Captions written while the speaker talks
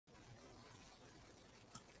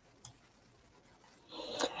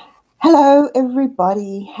Hello,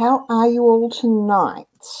 everybody. How are you all tonight?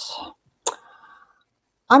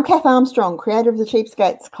 I'm Kath Armstrong, creator of the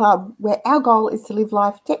Cheapskates Club, where our goal is to live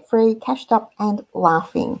life debt-free, cashed up and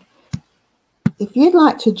laughing. If you'd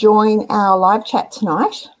like to join our live chat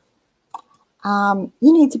tonight, you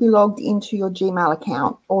need to be logged into your Gmail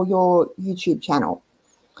account or your YouTube channel.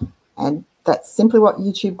 And that's simply what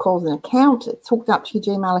YouTube calls an account. It's hooked up to your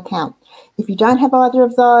Gmail account. If you don't have either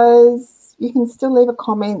of those, you can still leave a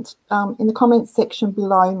comment in the comments section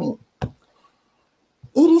below me.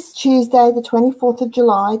 It is Tuesday, the 24th of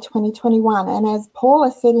July, 2021, and as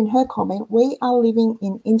Paula said in her comment, we are living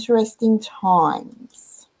in interesting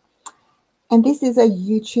times. And this is a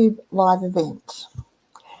YouTube live event.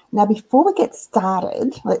 Now, before we get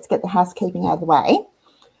started, let's get the housekeeping out of the way.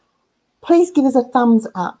 Please give us a thumbs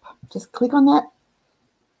up. Just click on that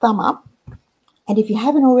thumb up. And if you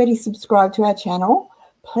haven't already subscribed to our channel,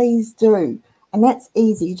 please do. And that's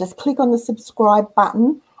easy. Just click on the subscribe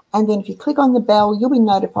button. And then if you click on the bell, you'll be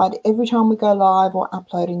notified every time we go live or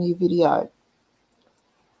upload a new video.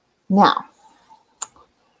 Now,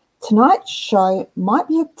 tonight's show might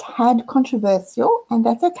be a tad controversial, and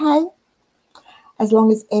that's okay. As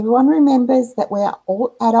long as everyone remembers that we are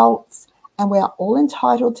all adults and we are all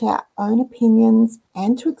entitled to our own opinions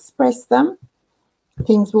and to express them,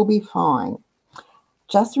 things will be fine.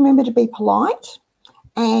 Just remember to be polite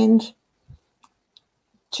and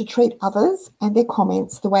to treat others and their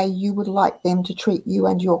comments the way you would like them to treat you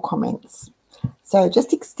and your comments. So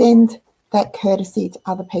just extend that courtesy to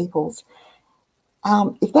other people's.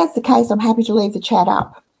 If that's the case, I'm happy to leave the chat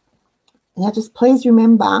up. Now, just please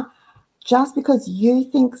remember, just because you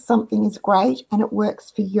think something is great and it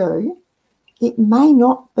works for you, it may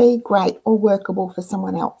not be great or workable for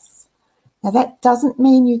someone else. Now, that doesn't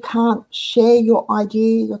mean you can't share your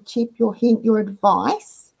idea, your tip, your hint, your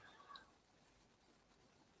advice.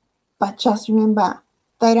 But just remember,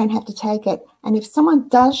 they don't have to take it. And if someone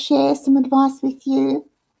does share some advice with you,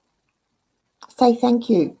 say thank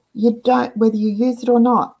you. You don't, whether you use it or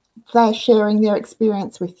not, they're sharing their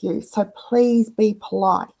experience with you. So please be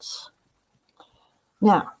polite.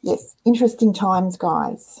 Now, yes, interesting times,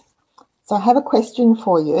 guys. So I have a question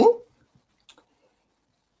for you.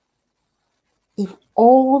 If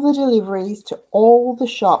all the deliveries to all the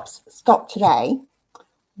shops stopped today,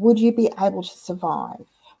 would you be able to survive?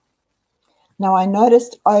 Now, I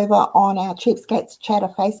noticed over on our Cheapskates Chatter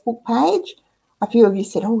Facebook page, a few of you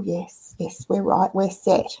said, oh, yes, we're right, we're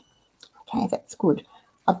set. Okay, that's good.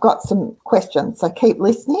 I've got some questions, so keep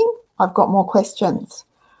listening. I've got more questions.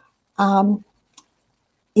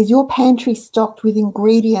 Is your pantry stocked with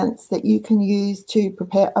ingredients that you can use to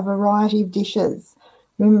prepare a variety of dishes?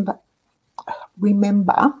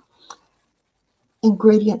 Remember,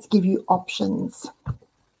 ingredients give you options.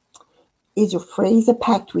 Is your freezer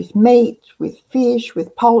packed with meat, with fish,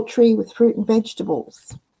 with poultry, with fruit and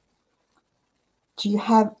vegetables? Do you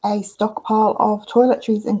have a stockpile of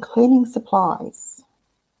toiletries and cleaning supplies?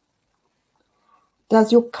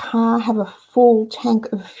 Does your car have a full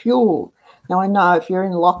tank of fuel? Now, I know if you're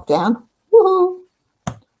in lockdown, woohoo,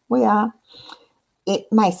 we are. It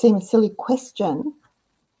may seem a silly question,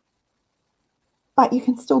 but you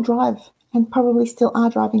can still drive and probably still are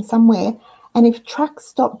driving somewhere. And if trucks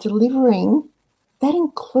stop delivering, that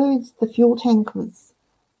includes the fuel tankers.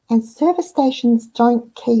 And service stations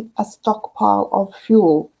don't keep a stockpile of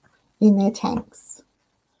fuel in their tanks.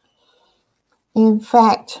 In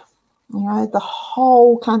fact, the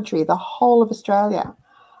whole country, the whole of Australia,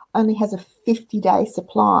 only has a 50-day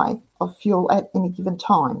supply of fuel at any given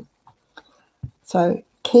time. So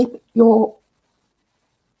keep your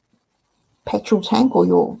petrol tank or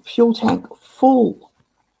your fuel tank full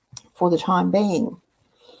for the time being.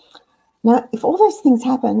 Now, if all those things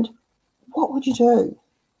happened, what would you do?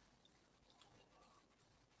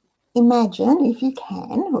 Imagine, if you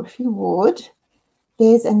can, or if you would,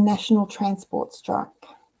 there's a national transport strike.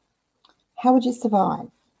 How would you survive?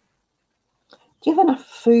 Do you have enough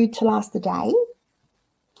food to last a day?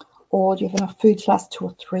 Or do you have enough food to last 2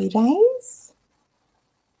 or 3 days?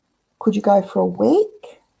 Could you go for a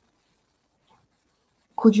week?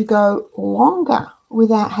 Could you go longer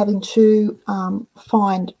without having to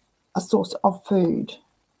find a source of food?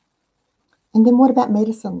 And then what about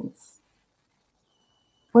medicines?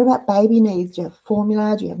 What about baby needs? Do you have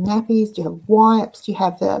formula? Do you have nappies? Do you have wipes? Do you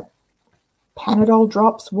have the Panadol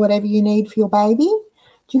drops, whatever you need for your baby?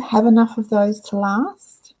 Do you have enough of those to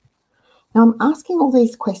last? Now, I'm asking all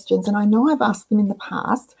these questions, and I know I've asked them in the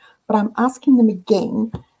past, but I'm asking them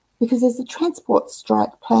again because there's a transport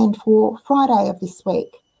strike planned for Friday of this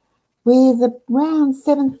week, with around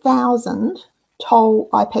 7,000 toll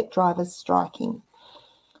IPEC drivers striking.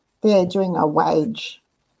 they're doing a wage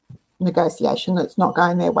negotiation that's not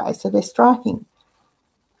going their way, so they're striking.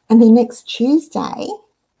 And then next Tuesday,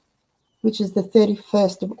 which is the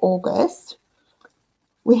 31st of August,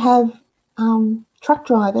 we have truck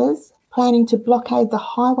drivers planning to blockade the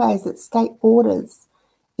highways at state borders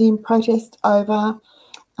in protest over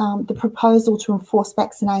the proposal to enforce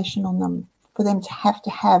vaccination on them, for them to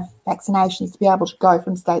have vaccinations to be able to go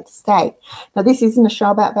from state to state. Now, this isn't a show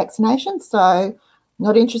about vaccination, so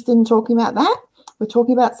not interested in talking about that. We're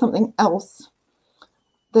talking about something else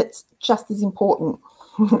that's just as important,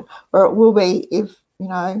 or it will be if, you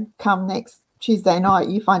know, come next Tuesday night,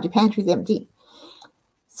 you find your pantry's empty.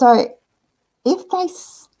 So if they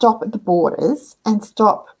stop at the borders and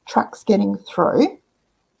stop trucks getting through,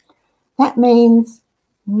 that means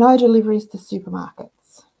no deliveries to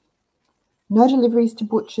supermarkets, no deliveries to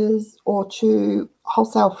butchers or to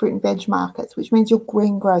wholesale fruit and veg markets, which means your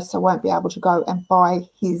greengrocer won't be able to go and buy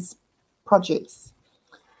his produce.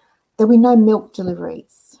 There'll be no milk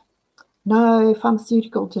deliveries, no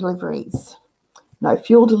pharmaceutical deliveries, no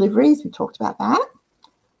fuel deliveries, we talked about that,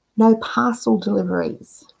 no parcel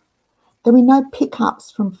deliveries. There'll be no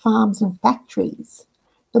pickups from farms and factories.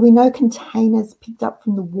 There'll be no containers picked up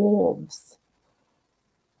from the wharves.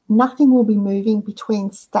 Nothing will be moving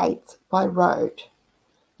between states by road.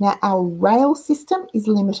 Now, our rail system is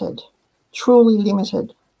limited, truly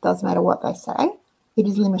limited. Doesn't matter what they say, it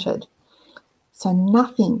is limited. So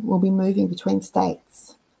nothing will be moving between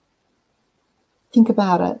states. Think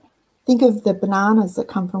about it. Think of the bananas that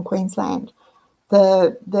come from Queensland,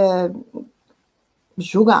 the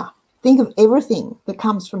sugar. Think of everything that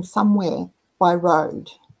comes from somewhere by road.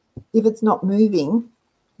 If it's not moving,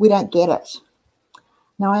 we don't get it.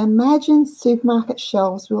 Now, I imagine supermarket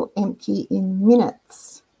shelves will empty in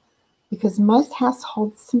minutes because most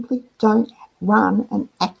households simply don't run an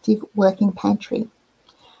active working pantry.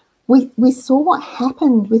 We saw what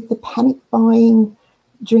happened with the panic buying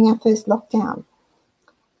during our first lockdown.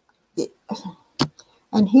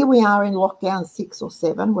 And here we are in lockdown 6 or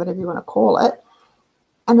 7, whatever you want to call it.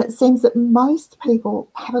 And it seems that most people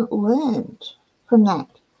haven't learned from that,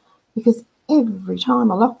 because every time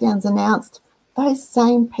a lockdown's announced, those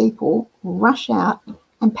same people rush out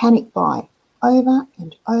and panic buy over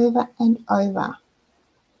and over and over.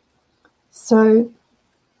 So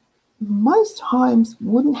most homes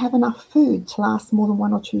wouldn't have enough food to last more than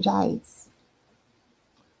 1 or 2 days.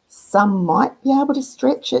 Some might be able to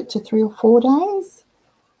stretch it to 3 or 4 days,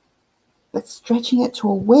 but stretching it to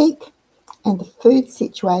a week, and the food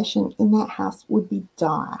situation in that house would be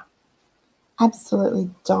dire, absolutely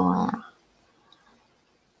dire.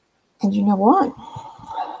 And you know what?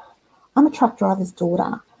 I'm a truck driver's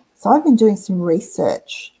daughter, so I've been doing some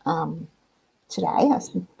research today. I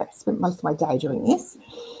spent most of my day doing this.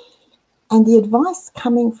 And the advice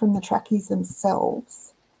coming from the truckies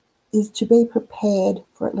themselves is to be prepared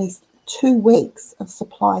for at least 2 weeks of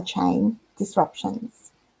supply chain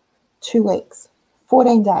disruptions. 2 weeks,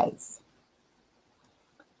 14 days.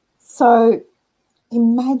 So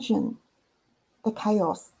imagine the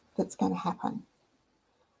chaos that's going to happen.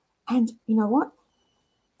 And you know what?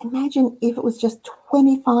 Imagine if it was just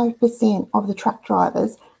 25% of the truck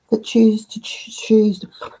drivers that choose to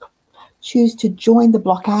join the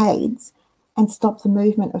blockades and stop the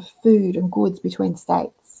movement of food and goods between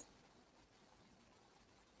states.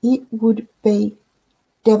 It would be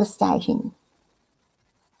devastating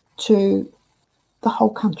to the whole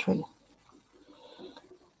country.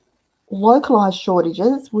 Localised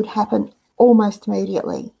shortages would happen almost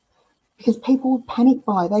immediately because people would panic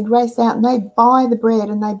buy. They'd race out and they'd buy the bread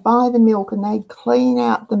and they'd buy the milk and they'd clean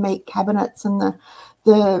out the meat cabinets and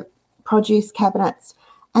the produce cabinets,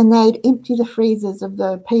 and they'd empty the freezers of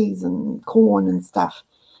the peas and corn and stuff.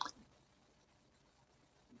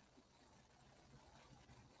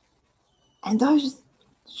 And those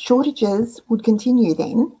shortages would continue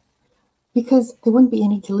then, because there wouldn't be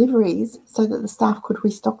any deliveries so that the staff could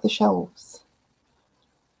restock the shelves.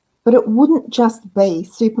 But it wouldn't just be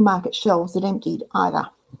supermarket shelves that emptied either.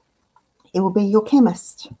 It would be your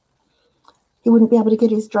chemist. He wouldn't be able to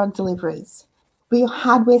get his drug deliveries. It would be your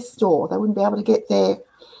hardware store. They wouldn't be able to get their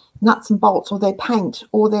nuts and bolts or their paint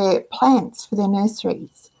or their plants for their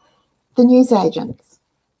nurseries. The newsagents,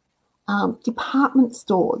 department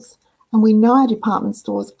stores. And we know department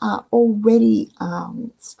stores are already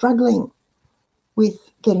struggling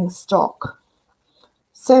with getting stock.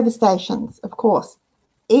 Service stations, of course.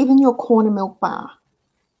 Even your corner milk bar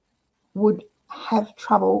would have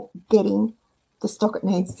trouble getting the stock it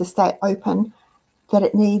needs to stay open, that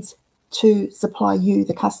it needs to supply you,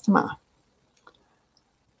 the customer.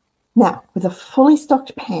 Now, with a fully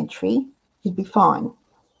stocked pantry, you'd be fine.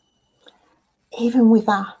 even with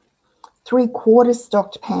a 3/4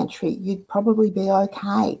 stocked pantry, you'd probably be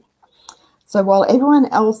okay. So while everyone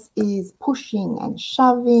else is pushing and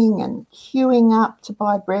shoving and queuing up to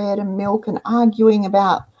buy bread and milk and arguing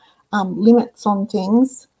about limits on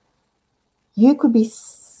things, you could be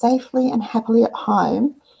safely and happily at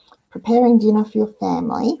home preparing dinner for your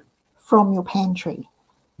family from your pantry.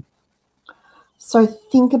 So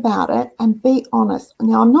think about it and be honest.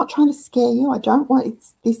 Now, I'm not trying to scare you. I don't want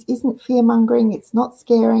this isn't fear-mongering. It's not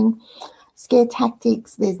scare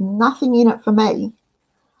tactics. There's nothing in it for me.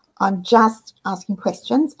 I'm just asking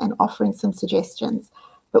questions and offering some suggestions.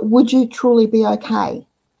 But would you truly be okay?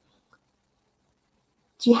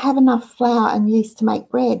 Do you have enough flour and yeast to make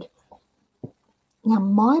bread? Now,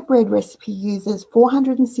 my bread recipe uses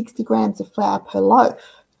 460 grams of flour per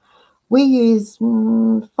loaf. We use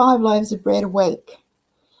 5 loaves of bread a week.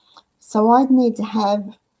 So I'd need to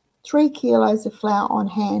have 3 kilos of flour on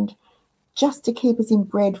hand just to keep us in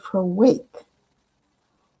bread for a week.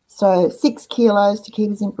 So 6 kilos to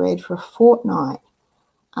keep us in bread for a fortnight,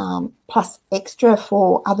 plus extra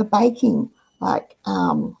for other baking, like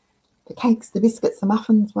the cakes, the biscuits, the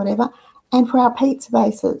muffins, whatever, and for our pizza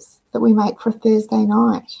bases that we make for a Thursday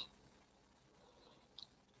night.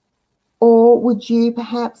 Or would you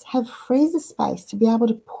perhaps have freezer space to be able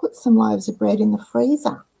to put some loaves of bread in the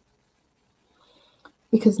freezer?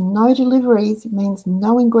 Because no deliveries means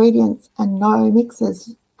no ingredients and no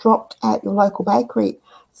mixes dropped at your local bakery.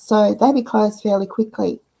 So they'd be closed fairly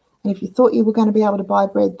quickly. And if you thought you were going to be able to buy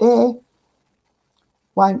bread there,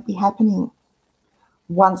 won't be happening.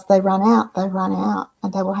 Once they run out,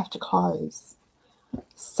 and they will have to close.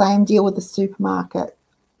 Same deal with the supermarket.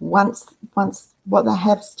 Once what they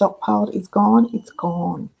have stockpiled is gone, it's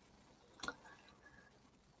gone.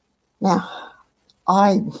 Now,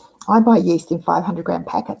 I buy yeast in 500-gram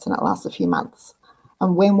packets and it lasts a few months.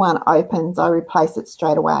 And when one opens, I replace it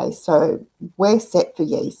straight away. So we're set for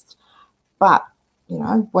yeast. But,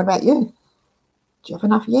 what about you? Do you have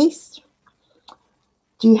enough yeast?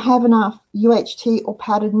 Do you have enough UHT or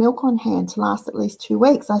powdered milk on hand to last at least 2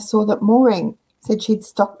 weeks? I saw that Maureen said she'd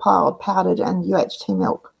stockpiled powdered and UHT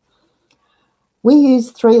milk. We use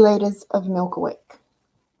 3 litres of milk a week.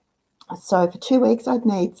 So for 2 weeks, I'd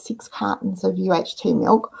need 6 cartons of UHT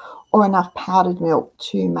milk or enough powdered milk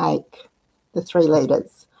to make the 3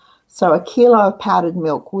 litres. So a kilo of powdered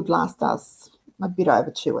milk would last us a bit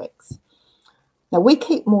over 2 weeks. Now, we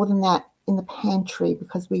keep more than that in the pantry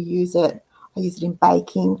because we use it. I use it in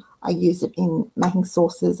baking. I use it in making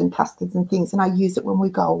sauces and custards and things, and I use it when we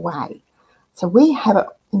go away. So we have it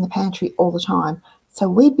in the pantry all the time. So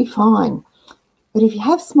we'd be fine. But if you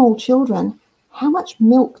have small children, how much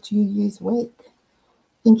milk do you use a week?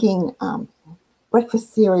 Thinking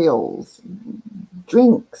breakfast cereals,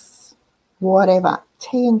 drinks, whatever,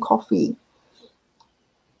 tea and coffee.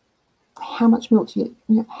 How much milk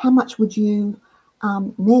how much would you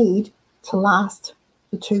need to last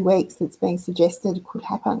the 2 weeks that's being suggested could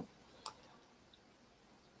happen?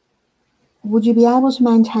 Would you be able to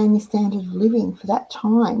maintain your standard of living for that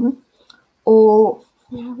time? Or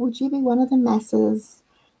would you be one of the masses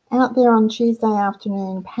out there on Tuesday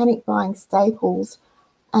afternoon panic buying staples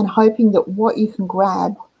and hoping that what you can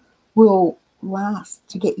grab will last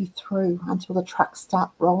to get you through until the trucks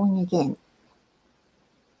start rolling again?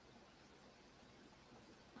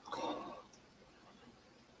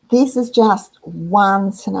 This is just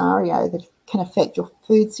one scenario that can affect your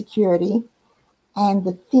food security. And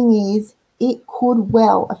the thing is, it could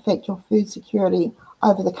well affect your food security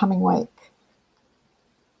over the coming week.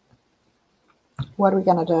 What are we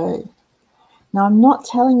going to do? Now, I'm not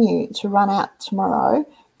telling you to run out tomorrow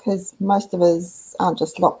because most of us aren't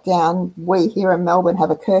just locked down. We here in Melbourne have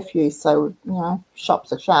a curfew, so,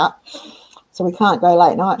 shops are shut. So we can't go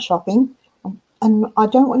late night shopping. And I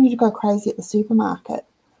don't want you to go crazy at the supermarket.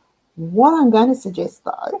 What I'm going to suggest,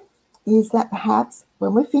 though, is that perhaps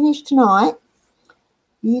when we're finished tonight,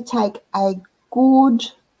 you take a good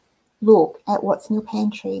look at what's in your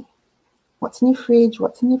pantry, what's in your fridge,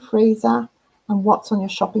 what's in your freezer, and what's on your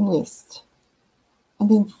shopping list. And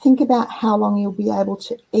then think about how long you'll be able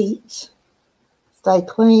to eat, stay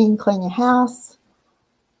clean, clean your house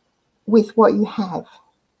with what you have.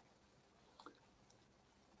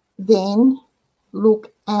 Then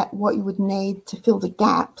look at what you would need to fill the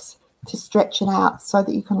gaps to stretch it out so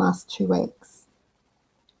that you can last 2 weeks.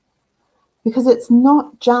 Because it's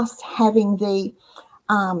not just having the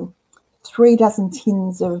 3 dozen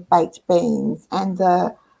tins of baked beans and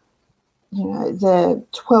the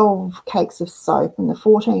 12 cakes of soap and the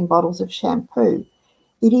 14 bottles of shampoo.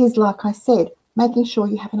 It is, like I said, making sure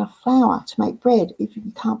you have enough flour to make bread if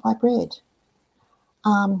you can't buy bread.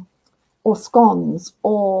 or scones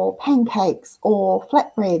or pancakes or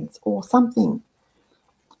flatbreads or something?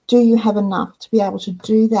 Do you have enough to be able to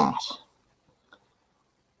do that?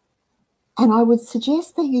 And I would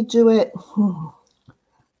suggest that you do it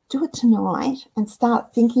tonight and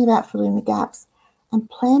start thinking about filling the gaps, and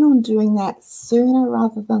plan on doing that sooner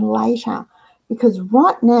rather than later, because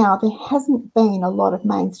right now there hasn't been a lot of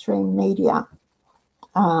mainstream media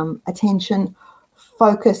attention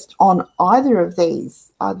focused on either of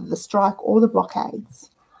these, either the strike or the blockades,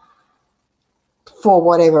 for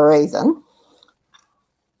whatever reason.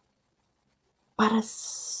 But as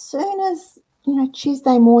soon as,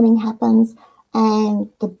 Tuesday morning happens and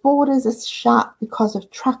the borders are shut because of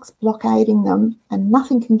trucks blockading them and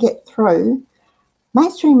nothing can get through,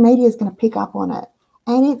 mainstream media is going to pick up on it,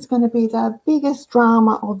 and it's going to be the biggest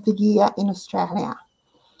drama of the year in Australia.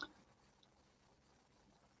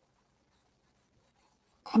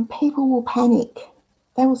 And people will panic.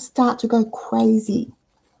 They will start to go crazy.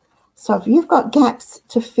 So if you've got gaps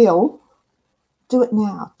to fill, do it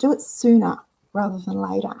now. Do it sooner rather than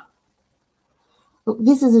later. Look,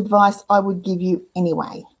 this is advice I would give you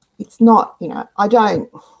anyway. It's not, I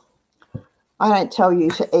don't tell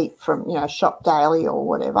you to eat from, Shop Daily or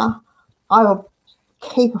whatever. I will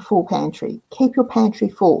keep a full pantry. Keep your pantry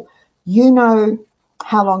full. You know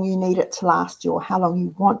how long you need it to last you, or how long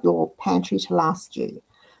you want your pantry to last you.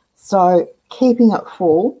 So keeping it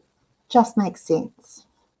full just makes sense.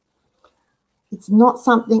 It's not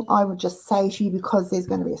something I would just say to you because there's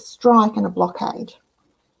going to be a strike and a blockade.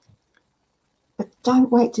 But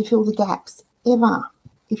don't wait to fill the gaps, ever.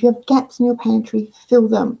 If you have gaps in your pantry, fill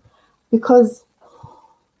them. Because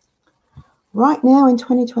right now in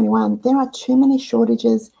 2021, there are too many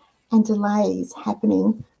shortages and delays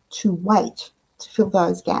happening to wait to fill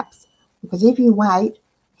those gaps. Because if you wait,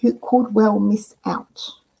 you could well miss out.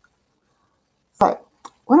 So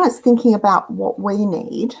when I was thinking about what we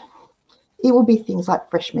need, it will be things like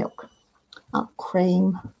fresh milk,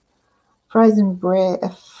 cream, frozen veg,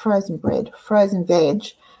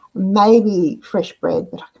 maybe fresh bread,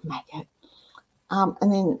 but I can make it.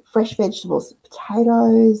 And then fresh vegetables,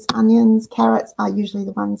 potatoes, onions, carrots are usually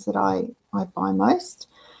the ones that I buy most.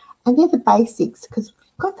 And they're the basics, because if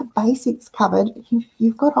you've got the basics covered,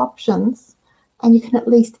 you've got options and you can at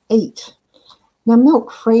least eat. Now,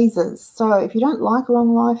 milk freezes. So if you don't like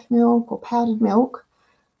long life milk or powdered milk,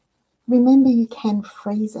 remember you can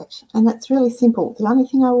freeze it. And that's really simple. The only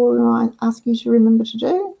thing I will ask you to remember to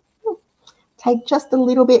do, take just a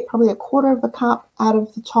little bit, probably a quarter of a cup out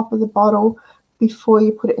of the top of the bottle before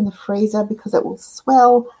you put it in the freezer, because it will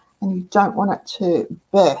swell and you don't want it to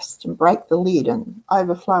burst and break the lid and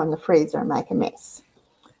overflow in the freezer and make a mess.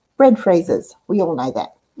 Bread freezers, we all know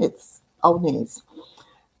that. It's old news.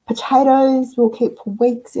 Potatoes will keep for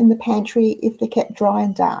weeks in the pantry if they're kept dry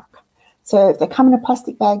and dark. So if they come in a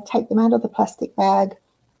plastic bag, take them out of the plastic bag,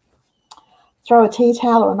 throw a tea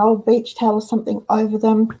towel or an old beach towel or something over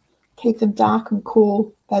them, keep them dark and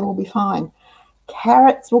cool, they will be fine.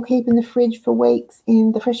 Carrots will keep in the fridge for weeks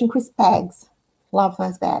in the Fresh and Crisp bags. Love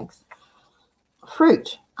those bags.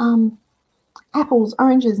 Fruit, apples,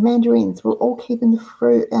 oranges, mandarins will all keep in the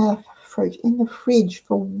fruit in the fridge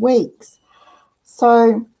for weeks.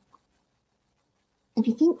 So if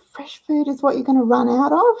you think fresh food is what you're going to run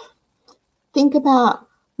out of, think about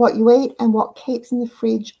what you eat and what keeps in the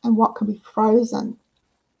fridge and what can be frozen,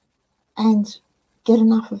 and get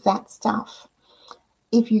enough of that stuff.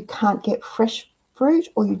 If you can't get fresh fruit,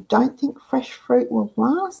 or you don't think fresh fruit will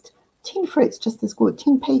last, tinned fruit's just as good.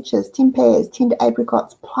 Tinned peaches, tinned pears, tinned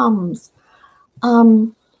apricots, plums,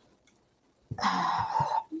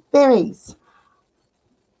 berries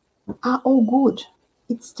are all good.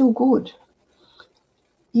 It's still good.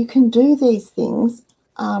 You can do these things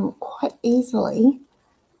quite easily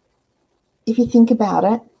if you think about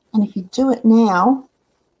it, and if you do it now,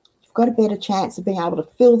 you've got a better chance of being able to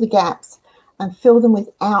fill the gaps and fill them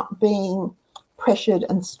without being pressured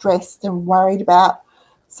and stressed and worried about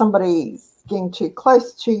somebody getting too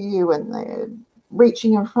close to you and they're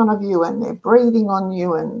reaching in front of you and they're breathing on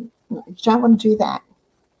you, and you don't want to do that.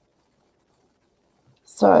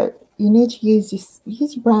 So you need to use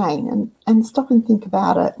your brain and stop and think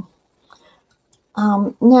about it.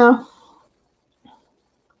 Now,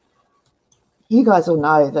 you guys all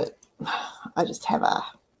know that I just have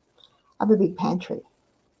a big pantry.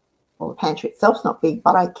 Well, the pantry itself's not big,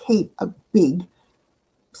 but I keep a big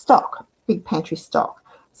stock, big pantry stock.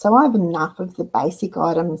 So I have enough of the basic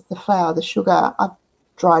items, the flour, the sugar, I've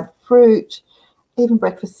dried fruit, even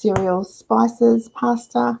breakfast cereals, spices,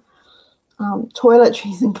 pasta,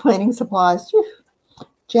 toiletries and cleaning supplies.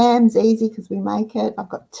 Jam's easy because we make it. I've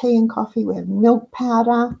got tea and coffee. We have milk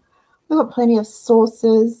powder. We've got plenty of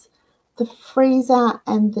sauces. The freezer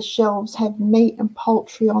and the shelves have meat and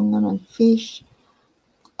poultry on them and fish.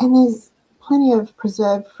 And there's plenty of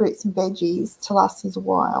preserved fruits and veggies to last us a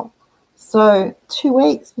while. So 2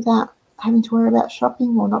 weeks without having to worry about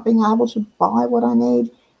shopping or not being able to buy what I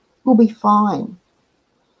need will be fine.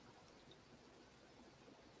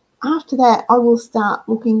 After that, I will start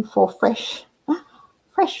looking for fresh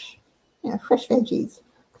veggies,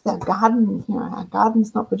 because our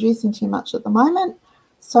garden's not producing too much at the moment.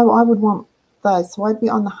 So I would want those. So I'd be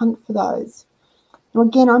on the hunt for those. Now,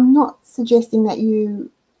 again, I'm not suggesting that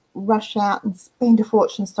you rush out and spend a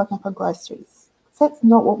fortune stocking up on groceries. That's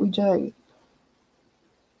not what we do.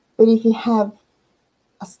 But if you have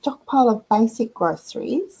a stockpile of basic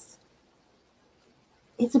groceries,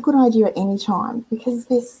 it's a good idea at any time, because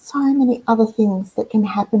there's so many other things that can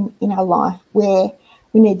happen in our life where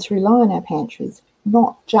we need to rely on our pantries,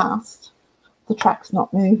 not just the trucks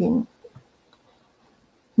not moving.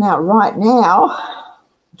 Now, right now,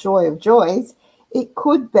 joy of joys, it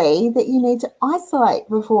could be that you need to isolate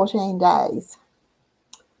for 14 days.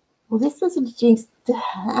 Well, this was an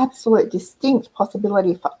absolute distinct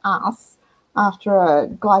possibility for us after a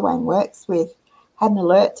guy Wayne works with had an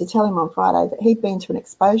alert to tell him on Friday that he'd been to an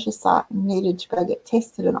exposure site and needed to go get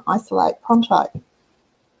tested and isolate pronto.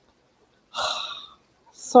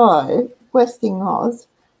 So, worst thing was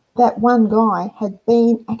that one guy had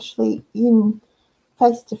been actually in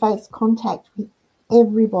face-to-face contact with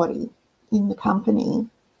everybody in the company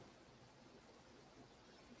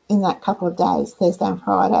in that couple of days, Thursday and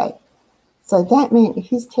Friday. So that meant if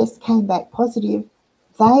his test came back positive,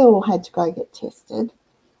 they all had to go get tested.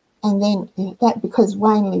 And then that, because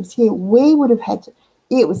Wayne lives here, we would have had to,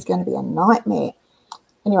 it was going to be a nightmare.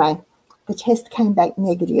 Anyway, the test came back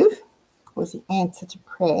negative, was the answer to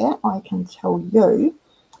prayer, I can tell you.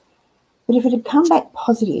 But if it had come back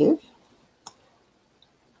positive,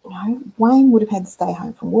 Wayne would have had to stay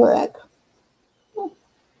home from work.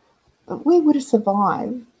 But we would have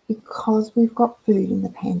survived because we've got food in the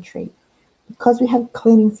pantry, because we have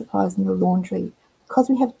cleaning supplies in the laundry, because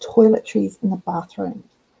we have toiletries in the bathroom.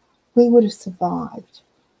 We would have survived.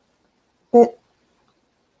 But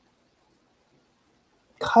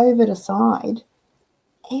COVID aside,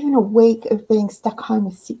 even a week of being stuck home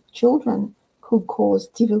with sick children could cause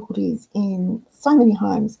difficulties in so many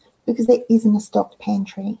homes because there isn't a stocked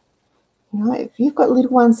pantry. If you've got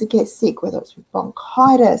little ones that get sick, whether it's with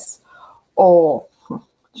bronchitis or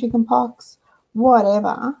chickenpox,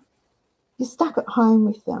 whatever, you're stuck at home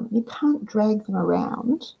with them. You can't drag them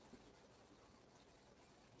around.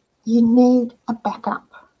 You need a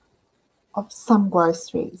backup of some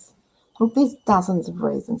groceries. Well, there's dozens of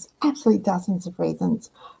reasons, absolutely dozens of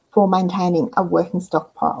reasons for maintaining a working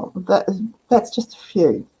stockpile. That's just a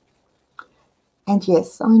few. And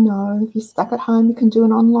yes, I know if you're stuck at home, you can do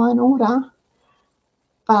an online order,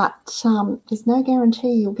 but there's no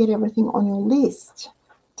guarantee you'll get everything on your list.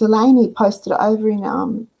 Delaney posted over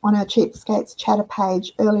on our Cheapskates chatter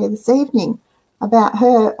page earlier this evening about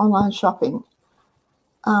her online shopping.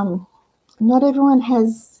 Not everyone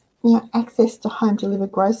has access to home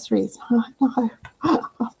delivered groceries. Oh, no,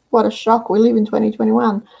 what a shock. We live in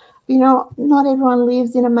 2021. Not everyone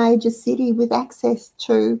lives in a major city with access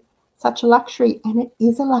to such a luxury, and it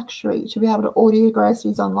is a luxury to be able to order your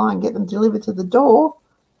groceries online, get them delivered to the door.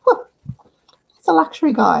 Whew, it's a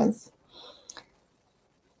luxury, guys.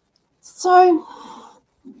 So,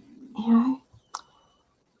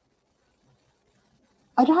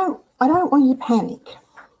 I don't want you to panic,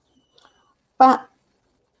 but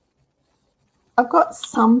I've got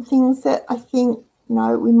some things that I think,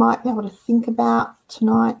 we might be able to think about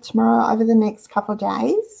tonight, tomorrow, over the next couple of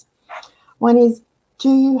days. One is, do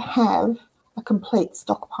you have a complete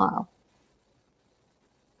stockpile?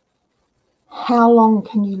 How long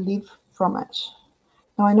can you live from it?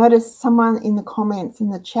 Now, I noticed someone in the comments in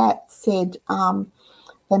the chat said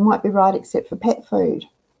they might be right except for pet food.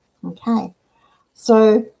 Okay.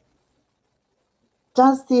 So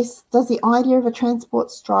does the idea of a transport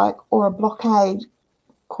strike or a blockade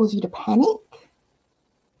cause you to panic?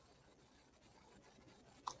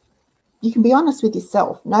 You can be honest with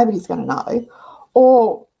yourself. Nobody's going to know.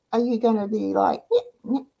 Or are you going to be like,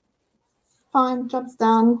 yeah, fine, job's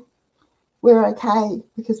done. We're okay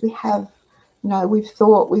because we have, we've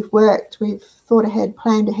thought, we've worked, we've thought ahead,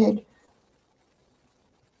 planned ahead.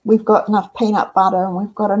 We've got enough peanut butter and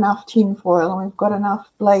we've got enough tin foil and we've got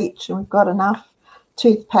enough bleach and we've got enough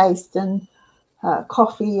toothpaste and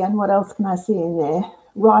coffee, and what else can I see in there?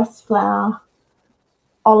 Rice flour,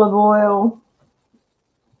 olive oil,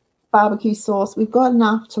 barbecue sauce. We've got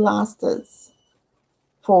enough to last us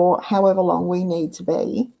for however long we need to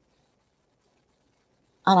be.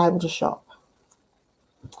 unable to shop?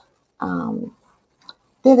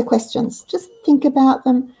 They're the questions. Just think about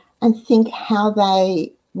them and think how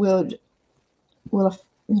they will,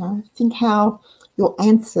 think how your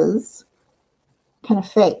answers can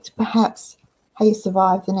affect perhaps how you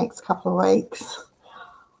survive the next couple of weeks.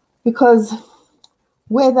 Because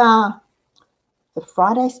whether the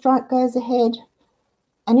Friday strike goes ahead,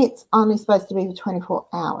 and it's only supposed to be for 24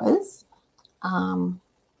 hours, and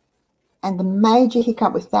the major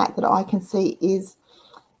hiccup with that I can see is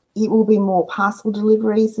it will be more parcel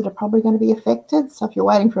deliveries that are probably going to be affected. So if you're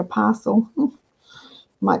waiting for a parcel, it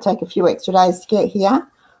might take a few extra days to get here.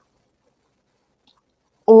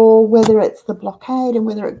 Or whether it's the blockade and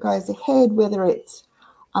whether it goes ahead, whether it's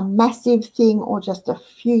a massive thing or just a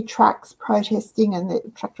few trucks protesting and the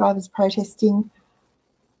truck drivers protesting.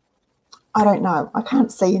 I don't know. I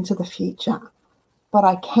can't see into the future. But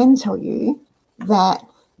I can tell you that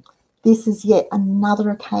this is yet another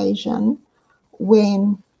occasion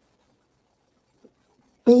when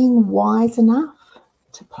being wise enough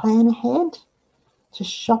to plan ahead, to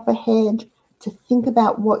shop ahead, to think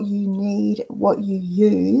about what you need, what you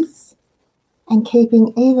use, and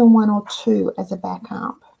keeping even one or two as a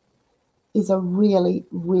backup is a really,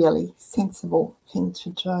 really sensible thing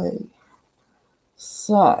to do.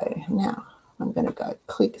 So now I'm going to go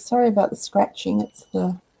click. Sorry about the scratching. It's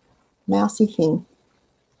the mousy thing.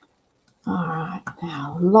 All right,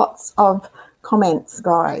 now lots of comments,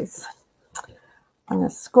 guys. I'm going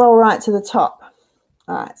to scroll right to the top.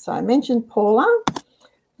 All right, so I mentioned Paula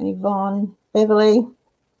and Yvonne, Beverly.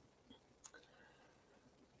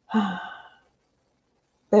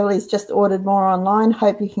 Beverly's just ordered more online.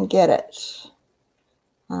 Hope you can get it.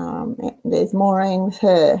 There's Maureen with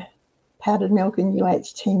her powdered milk and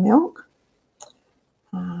UHT milk.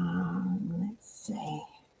 Let's see.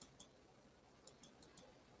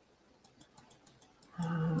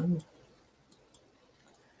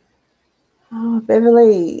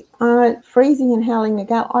 Beverly, freezing and howling the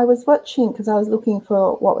gale. I was watching because I was looking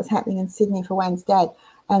for what was happening in Sydney for Wayne's dad,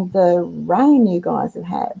 and the rain you guys have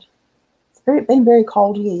had. It's been very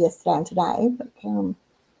cold here yesterday and today, but and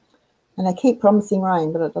they keep promising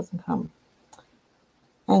rain, but it doesn't come.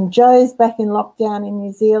 And Joe's back in lockdown in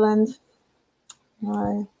New Zealand.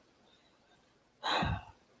 No.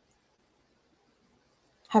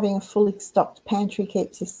 Having a fully stocked pantry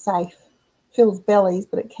keeps you safe. Fills bellies,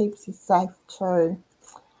 but it keeps you safe too.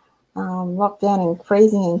 Lockdown and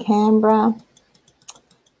freezing in Canberra.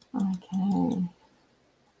 Okay.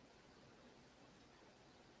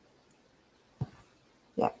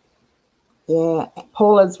 Yep. Yeah,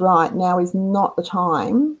 Paula's right. Now is not the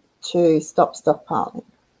time to stop stockpiling.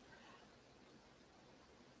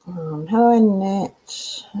 Hello,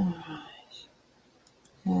 Annette. All right.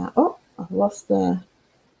 Now, oh, I've lost the...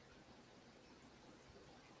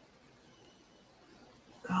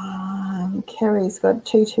 Kerry's got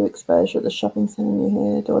 2-2 exposure at the shopping centre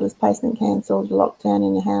near her daughter's placement cancelled, lockdown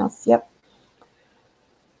in the house. Yep.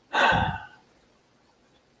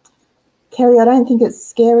 Kerry, I don't think it's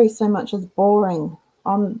scary so much as boring.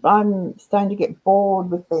 I'm starting to get bored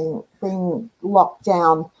with being locked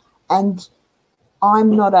down, and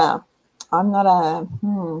I'm not a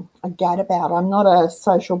gadabout. I'm not a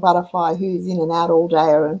social butterfly who's in and out all day.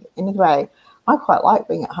 Or anyway, I quite like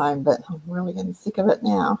being at home, but I'm really getting sick of it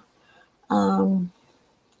now.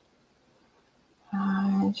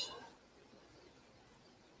 Right.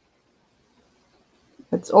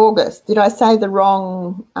 It's August. Did I say the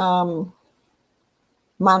wrong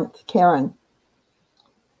month, Karen?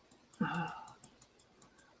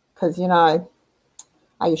 Because, are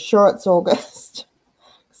you sure it's August?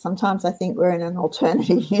 Sometimes I think we're in an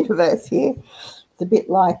alternative universe here. It's a bit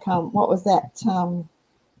like, what was that,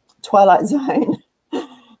 Twilight Zone?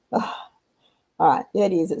 All right, there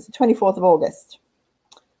it is. It's the 24th of August.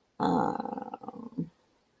 Alrighty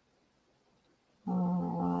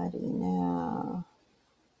now.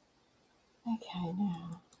 Okay,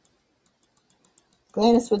 now.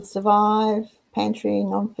 Glennis would survive. Pantry,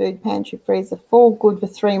 non-food pantry, freezer, full, good for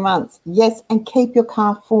 3 months. Yes, and keep your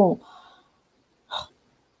car full.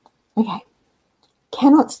 Okay.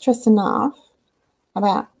 Cannot stress enough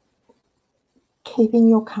about keeping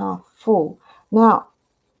your car full. Now,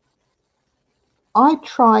 I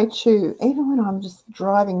try to, even when I'm just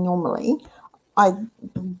driving normally, I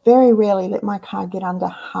very rarely let my car get under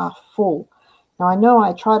half full. Now, I know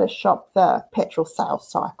I try to shop the petrol sales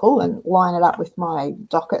cycle and line it up with my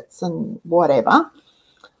dockets and whatever,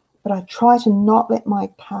 but I try to not let my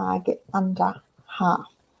car get under half.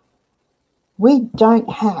 We don't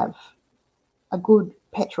have a good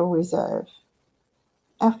petrol reserve.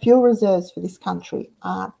 Our fuel reserves for this country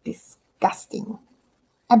are disgusting.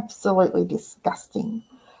 absolutely disgusting.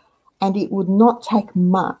 And it would not take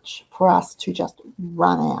much for us to just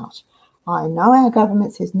run out. I know our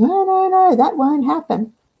government says, no, that won't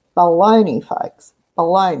happen. Baloney, folks,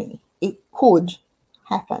 baloney. It could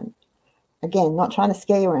happen. Again, not trying to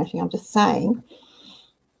scare you or anything. I'm just saying,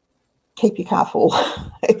 keep your car full.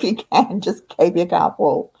 If you can, just keep your car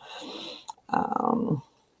full.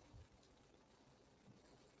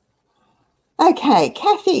 Okay,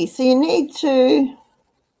 Kathy, so you need to...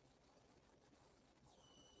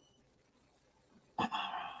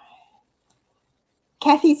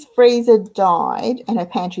 Kathy's freezer died and her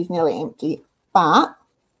pantry's nearly empty, but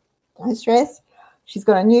don't stress. She's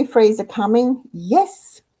got a new freezer coming.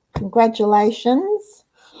 Yes, congratulations.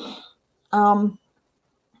 And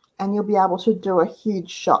you'll be able to do a huge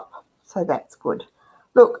shop, so that's good.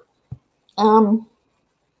 Look, for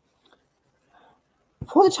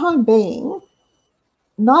the time being,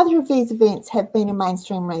 neither of these events have been in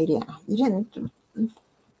mainstream media. You didn't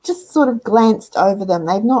just sort of glanced over them.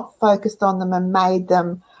 They've not focused on them and made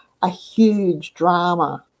them a huge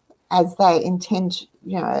drama as they intend,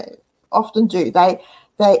 often do. They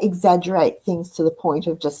exaggerate things to the point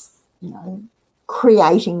of just,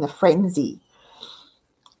 creating the frenzy.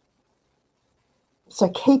 So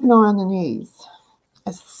keep an eye on the news.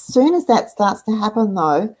 As soon as that starts to happen,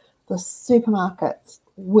 though, the supermarkets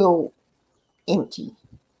will empty.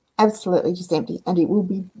 Absolutely just empty. And it will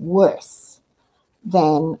be worse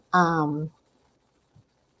than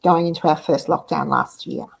going into our first lockdown last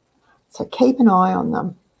year. So keep an eye on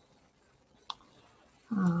them.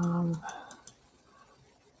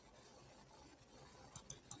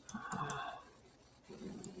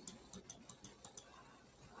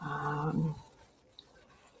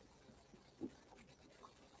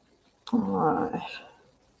 All right.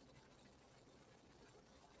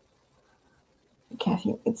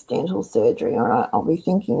 Kathy, it's dental surgery. All right, I'll be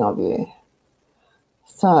thinking of you.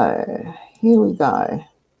 So here we go.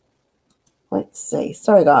 Let's see.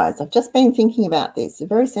 Sorry, guys. I've just been thinking about this. A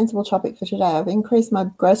very sensible topic for today. I've increased my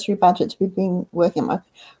grocery budget to be working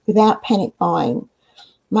without panic buying.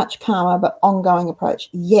 Much calmer but ongoing approach.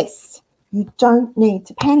 Yes, you don't need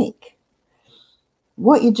to panic.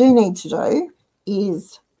 What you do need to do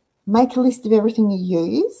is make a list of everything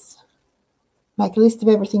you use. Make a list of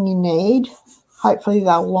everything you need. Hopefully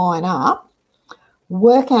they'll line up.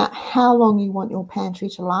 Work out how long you want your pantry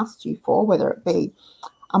to last you for, whether it be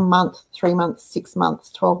a month, 3 months, 6 months,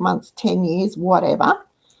 12 months, 10 years, whatever.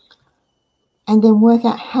 And then work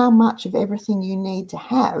out how much of everything you need to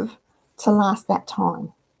have to last that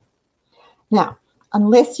time. Now,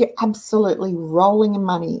 unless you're absolutely rolling in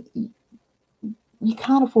money, you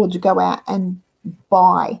can't afford to go out and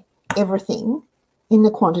buy everything in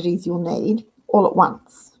the quantities you'll need all at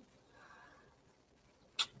once.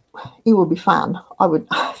 It would be fun. I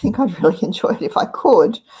think I'd really enjoy it if I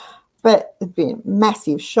could, but it'd be a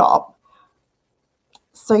massive shop.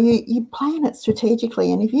 So you plan it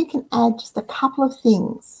strategically, and if you can add just a couple of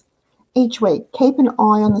things each week, keep an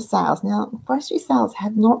eye on the sales. Now, grocery sales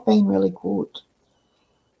have not been really good.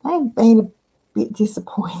 They've been a bit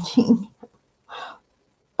disappointing.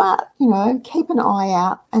 But, keep an eye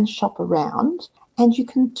out and shop around, and you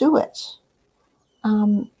can do it.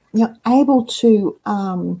 You're able to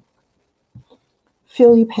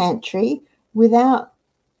fill your pantry without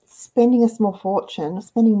spending a small fortune,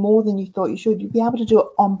 spending more than you thought you should. You'll be able to do it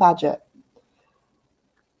on budget.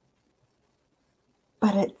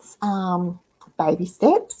 But it's baby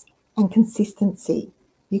steps and consistency.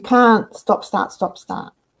 You can't stop,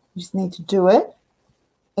 start. You just need to do it.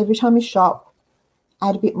 Every time you shop,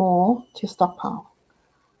 add a bit more to your stockpile.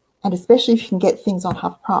 And especially if you can get things on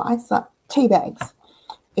half price, like tea bags.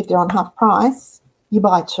 If they're on half price, you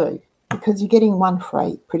buy 2 because you're getting 1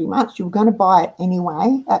 free pretty much. You're going to buy it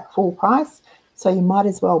anyway at full price, so you might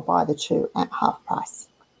as well buy the 2 at half price.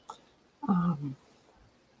 Right.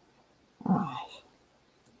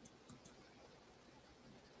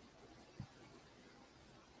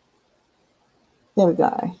 There we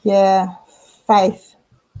go. Yeah, Faith.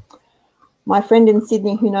 My friend in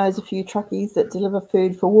Sydney who knows a few truckies that deliver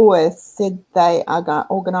food for Woolworths said they are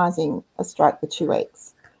organising a strike for 2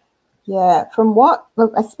 weeks. Yeah,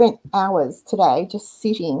 look, I spent hours today just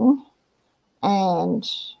sitting, and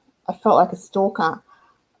I felt like a stalker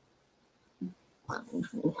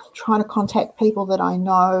trying to contact people that I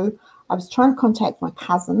know. I was trying to contact my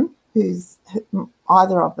cousin,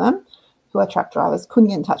 either of them, who are truck drivers, couldn't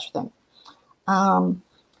get in touch with them.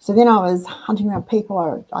 So then I was hunting around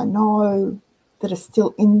people I know that are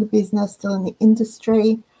still in the business, still in the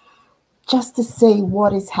industry, just to see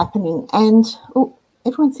what is happening. And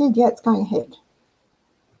everyone said, yeah, it's going ahead.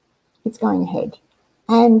 It's going ahead.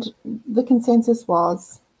 And the consensus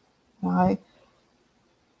was, you know,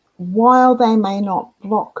 while they may not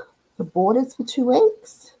block the borders for 2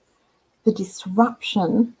 weeks, the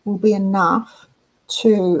disruption will be enough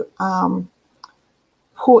to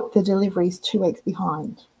put the deliveries 2 weeks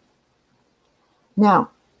behind.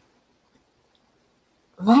 Now,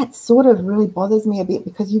 that sort of really bothers me a bit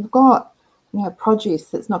because you've got, you know, produce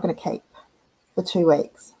that's not going to keep for 2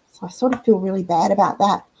 weeks. So I sort of feel really bad about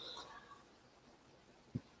that.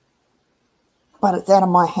 But it's out of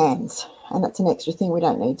my hands, and it's an extra thing we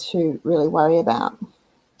don't need to really worry about.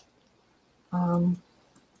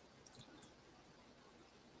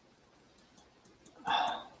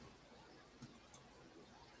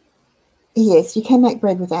 Yes, you can make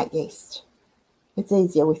bread without yeast. It's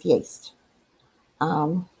easier with yeast.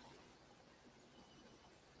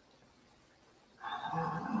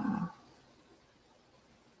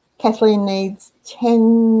 Kathleen needs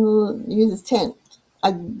 10, uses 10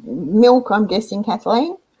 milk, I'm guessing,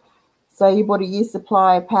 Kathleen. So you bought a year's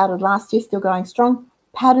supply of powdered last year, still going strong.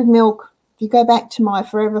 Powdered milk, if you go back to my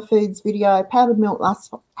Forever Foods video, powdered milk lasts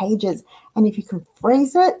for ages. And if you can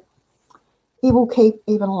freeze it, it will keep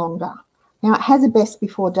even longer. Now, it has a best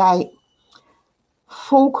before date.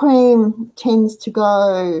 Full cream tends to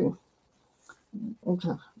go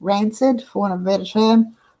rancid, for want of a better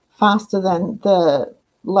term, faster than the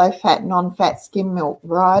low-fat, non-fat skim milk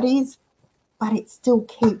varieties, but it still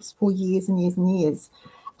keeps for years and years and years.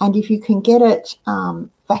 And if you can get it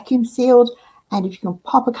vacuum sealed, and if you can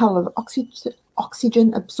pop a couple of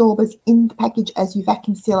oxygen absorbers in the package as you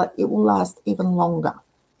vacuum seal it, it will last even longer.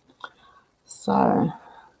 So,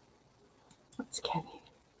 let's get it.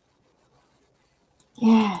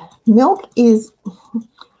 Yeah, milk is...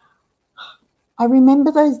 I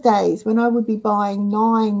remember those days when I would be buying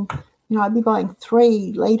 9, you know, I'd be buying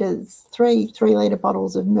 3 litres, 3-litre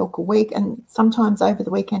bottles of milk a week, and sometimes over the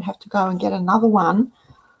weekend have to go and get another one.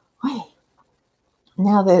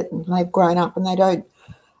 Now that they've grown up and they don't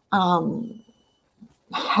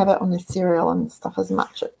have it on the cereal and stuff as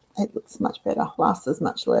much, it looks much better, lasts as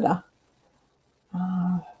much later.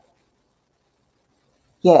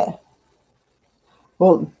 Yeah.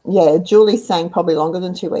 Well, yeah, Julie's saying probably longer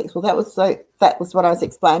than 2 weeks. Well, that was what I was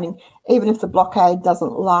explaining. Even if the blockade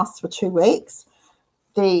doesn't last for 2 weeks,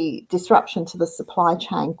 the disruption to the supply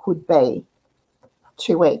chain could be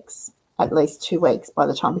 2 weeks, at least 2 weeks by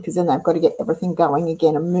the time, because then they've got to get everything going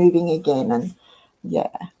again and moving again. And yeah,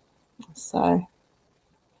 so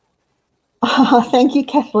thank you,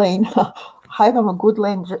 Kathleen. I hope I'm a good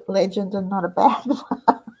legend and not a bad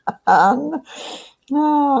one.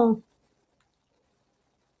 Oh.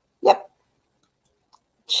 Yep.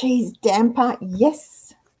 Cheese damper,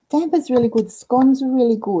 yes. Damper's really good. Scones are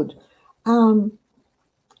really good.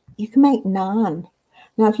 You can make naan.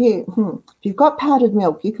 Now, if you've got powdered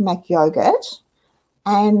milk, you can make yogurt,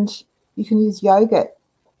 and you can use yogurt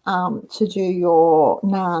to do your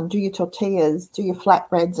naan, do your tortillas, do your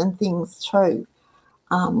flatbreads and things too,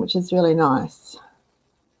 which is really nice.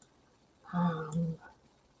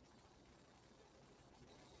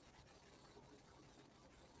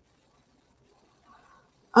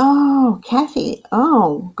 Oh, Kathy.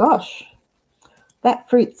 Oh, gosh. That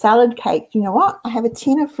fruit salad cake. You know what? I have a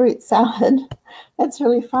tin of fruit salad. That's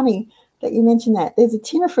really funny that you mentioned that. There's a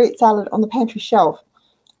tin of fruit salad on the pantry shelf,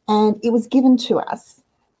 and it was given to us.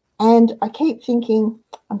 And I keep thinking,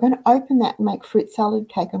 I'm going to open that and make fruit salad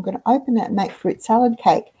cake. I'm going to open that and make fruit salad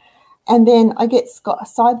cake. And then I get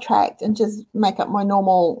sidetracked and just make up my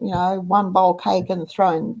normal, you know, 1 bowl cake and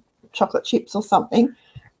throw in chocolate chips or something.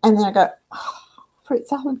 And then I go, oh, fruit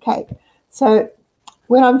salad cake. So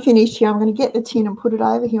when I'm finished here, I'm going to get the tin and put it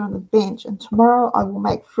over here on the bench. And tomorrow I will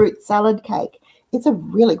make fruit salad cake. It's a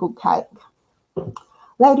really good cake.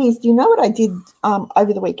 Ladies, do you know what I did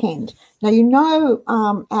over the weekend? Now, you know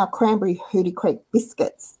our cranberry Hootie Creek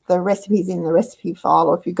biscuits. The recipe's in the recipe file,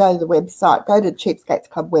 or if you go to the website, go to Cheapskates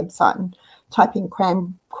Club website and type in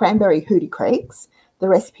cranberry Hootie Creeks. The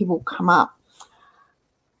recipe will come up.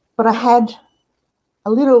 But I had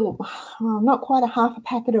a little, not quite a half a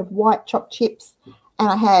packet of white chopped chips, and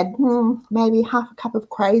I had maybe half a cup of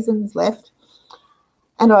craisins left,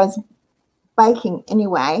 and I was baking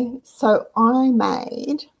anyway, so I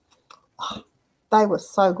made, they were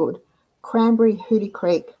so good, cranberry Hootie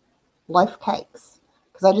Creek loaf cakes,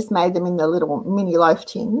 because I just made them in the little mini loaf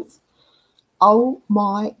tins. Oh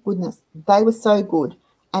my goodness, they were so good.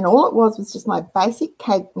 And all it was just my basic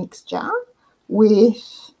cake mixture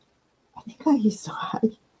with, I think I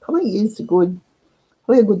probably used a good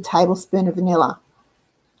tablespoon of vanilla.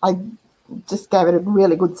 I just gave it a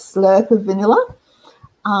really good slurp of vanilla.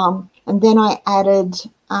 And then I added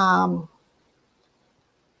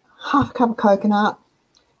half a cup of coconut,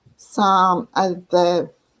 some of the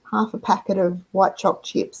half a packet of white chocolate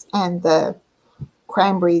chips and the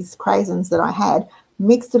cranberries, craisins that I had,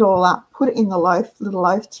 mixed it all up, put it in the little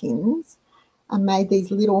loaf tins, and made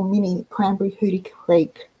these little mini cranberry Hootie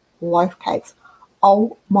Creek loaf cakes.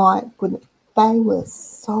 Oh my goodness, they were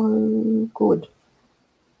so good.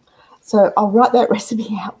 So I'll write that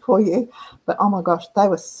recipe out for you, but oh my gosh, they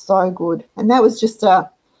were so good. And that was just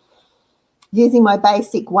using my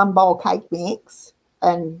basic one bowl cake mix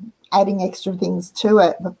and adding extra things to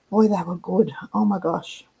it. But boy, they were good. Oh my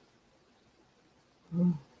gosh.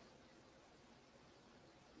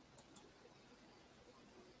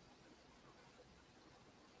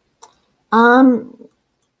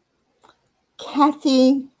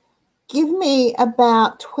 Kathy, give me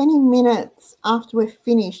about 20 minutes after we're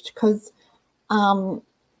finished, because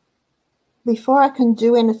before I can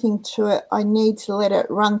do anything to it, I need to let it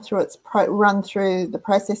run through the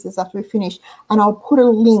processes after we finish. And I'll put a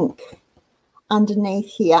link underneath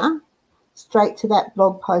here straight to that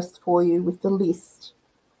blog post for you with the list.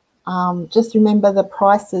 Just remember the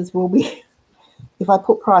prices will be, if I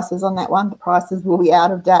put prices on that one, the prices will be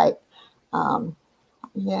out of date.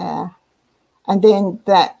 Yeah. And then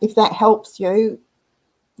that, if that helps you,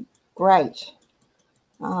 great.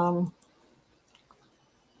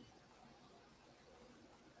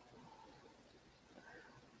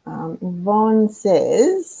 Yvonne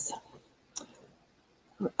says,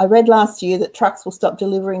 I read last year that trucks will stop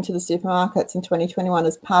delivering to the supermarkets in 2021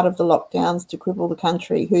 as part of the lockdowns to cripple the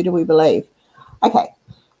country. Who do we believe? Okay.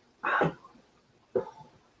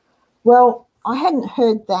 Well, I hadn't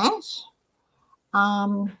heard that.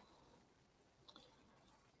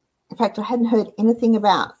 In fact, I hadn't heard anything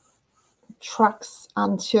about trucks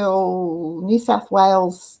until New South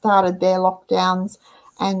Wales started their lockdowns,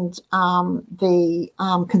 and the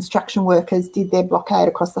construction workers did their blockade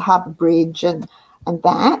across the Harbour Bridge and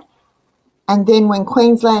that. And then when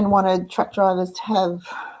Queensland wanted truck drivers to have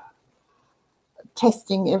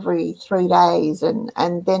testing every 3 days, and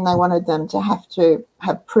then they wanted them to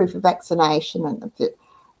have proof of vaccination, and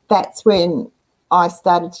that's when I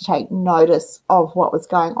started to take notice of what was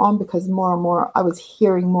going on, because more and more I was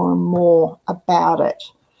hearing more and more about it.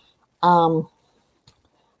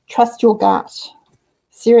 Trust your gut.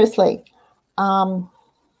 Seriously,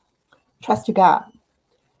 trust your gut.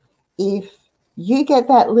 If you get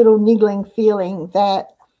that little niggling feeling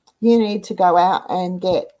that you need to go out and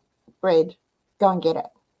get bread, go and get it.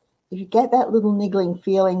 If you get that little niggling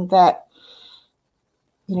feeling that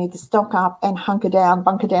you need to stock up and bunker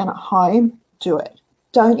down at home, do it.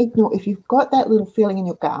 Don't ignore. If you've got that little feeling in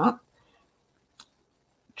your gut,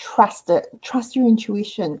 trust it. Trust your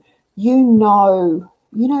intuition. You know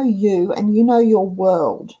you, and you know your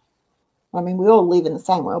world. I mean, we all live in the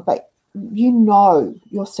same world, but you know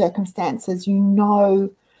your circumstances, you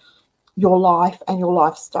know your life and your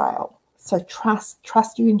lifestyle. So trust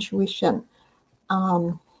your intuition.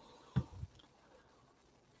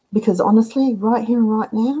 Because honestly, right here and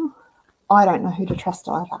right now, I don't know who to trust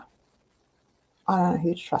either. I don't know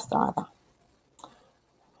who to trust either.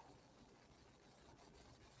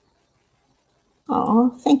 Oh,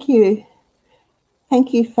 thank you.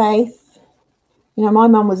 Thank you, Faith. You know, my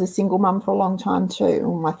mum was a single mum for a long time too.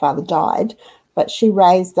 Well, my father died, but she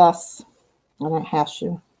raised us. I don't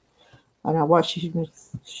know why she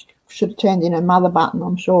should have turned in her mother button,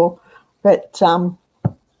 I'm sure. But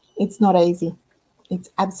it's not easy. It's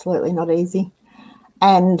absolutely not easy.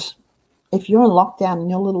 And if you're on lockdown and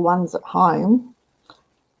your little one's at home,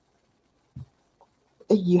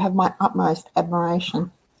 you have my utmost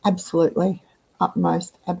admiration. Absolutely,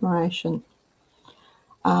 utmost admiration.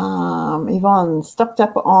 Yvonne, stocked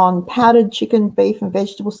up on powdered chicken, beef and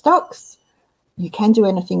vegetable stocks. You can do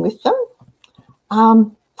anything with them.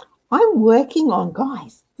 I'm working on,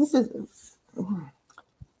 guys, this is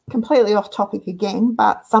completely off topic again,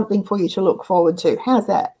 but something for you to look forward to. How's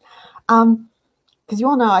that? Because you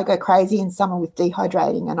all know I go crazy in summer with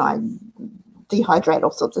dehydrating, and I dehydrate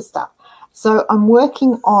all sorts of stuff. So I'm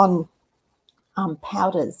working on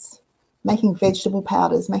powders, making vegetable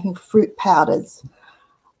powders, making fruit powders.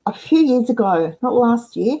 A few years ago, not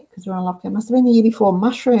last year because we're on lockdown, must have been the year before,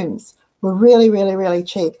 mushrooms were really, really, really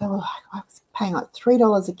cheap. They were like, I was paying like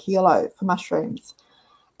 $3 a kilo for mushrooms.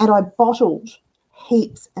 And I bottled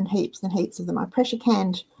heaps and heaps and heaps of them. I pressure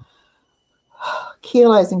canned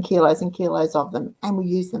kilos and kilos and kilos of them, and we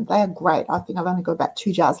use them. They are great. I think I've only got about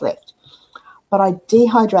 2 jars left. But I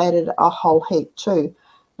dehydrated a whole heap too.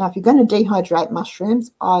 Now, if you're going to dehydrate mushrooms,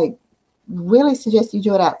 I really suggest you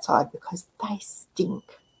do it outside because they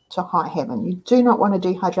stink to high heaven. You do not want to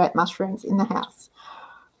dehydrate mushrooms in the house.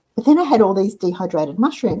 But then I had all these dehydrated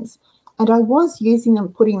mushrooms, and I was using them,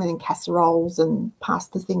 putting them in casseroles and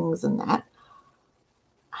pasta things and that.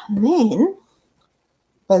 And then,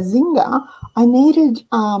 bazinga, I needed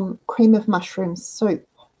cream of mushroom soup,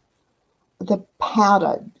 the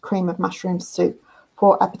powdered cream of mushroom soup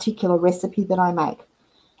for a particular recipe that I make.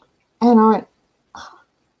 And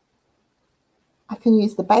I can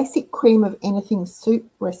use the basic cream of anything soup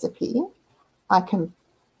recipe. I can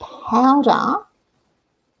powder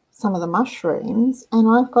some of the mushrooms, and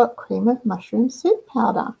I've got cream of mushroom soup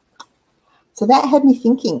powder. So that had me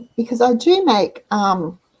thinking, because I do make,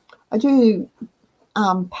 powder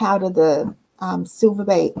the silver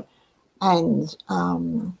beet and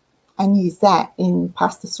use that in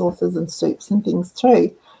pasta sauces and soups and things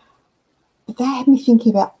too. But that had me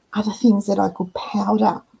thinking about other things that I could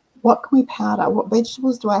powder. What can we powder? What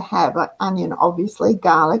vegetables do I have? Like onion, obviously,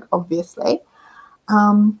 garlic, obviously.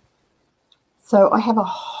 So I have a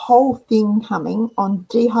whole thing coming on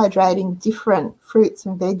dehydrating different fruits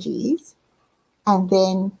and veggies and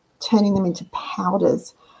then turning them into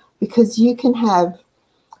powders, because I can have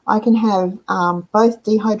both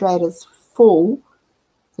dehydrators full,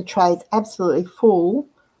 the trays absolutely full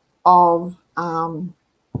of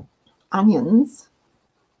onions,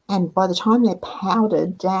 and by the time they're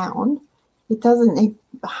powdered down, it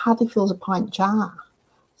hardly fills a pint jar.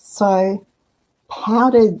 So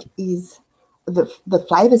powdered is, the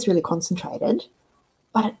flavour is really concentrated,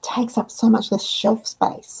 but it takes up so much less shelf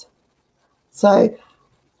space. So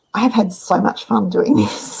I have had so much fun doing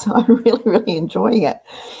this. I'm really, really enjoying it.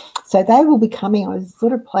 So they will be coming. I was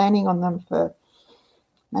sort of planning on them for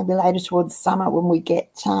maybe later towards summer, when we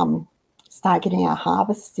get start getting our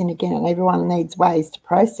harvests in again, and everyone needs ways to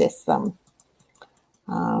process them.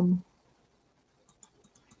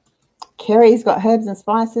 Kerry's got herbs and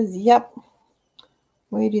spices. Yep,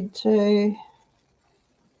 we did too.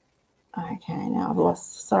 Okay, now I've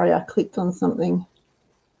lost. Sorry, I clicked on something.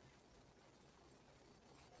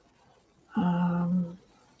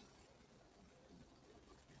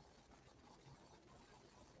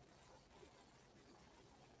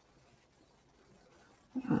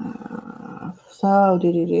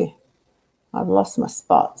 I've lost my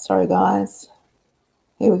spot. Sorry, guys.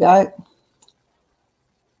 Here we go.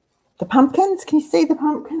 The pumpkins. Can you see the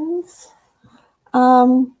pumpkins?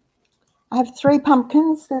 I have 3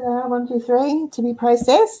 pumpkins that are 1, 2, 3 to be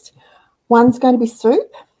processed. One's going to be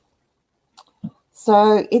soup.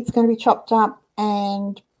 So it's going to be chopped up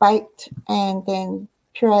and baked and then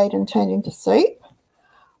pureed and turned into soup.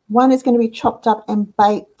 One is going to be chopped up and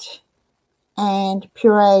baked and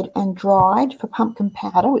pureed and dried for pumpkin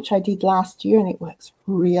powder, which I did last year, and it works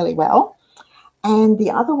really well. And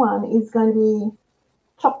the other one is going to be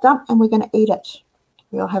chopped up and we're going to eat it.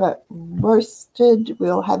 We'll have it roasted.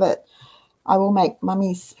 We'll have it, I will make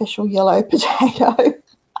Mummy's special yellow potato.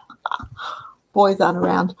 Boys aren't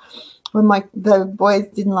around. When the boys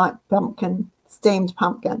didn't like steamed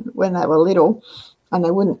pumpkin when they were little, and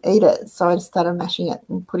they wouldn't eat it, so I just started mashing it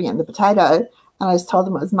and putting it in the potato, and I just told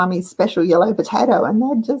them it was Mummy's special yellow potato, and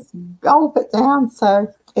they'd just gulp it down.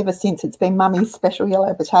 So ever since, it's been Mummy's special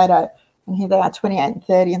yellow potato, and here they are, 28 and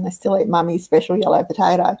 30, and they still eat Mummy's special yellow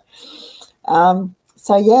potato.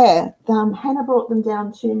 So yeah, Hannah brought them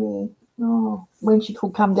down to me when she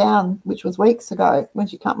could come down, which was weeks ago, when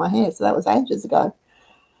she cut my hair, so that was ages ago.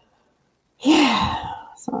 Yeah,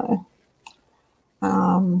 so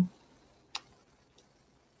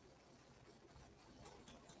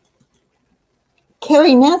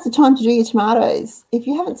Kerry, now's the time to do your tomatoes. If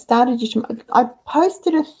you haven't started your tomatoes, I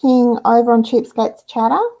posted a thing over on Cheapskates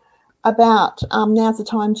Chatter about now's the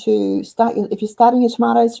time to start if you're starting your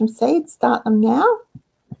tomatoes from seeds, start them now.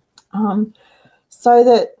 So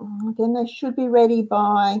that then they should be ready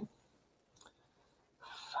for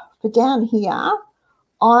down here.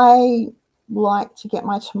 I like to get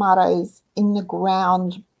my tomatoes in the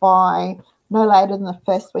ground by no later than the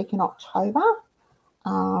first week in October.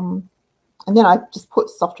 And then I just put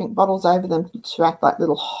soft drink bottles over them to act like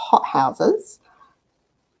little hot houses.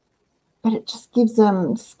 But it just gives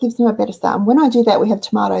them a better start. And when I do that, we have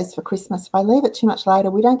tomatoes for Christmas. If I leave it too much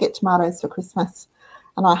later, we don't get tomatoes for Christmas.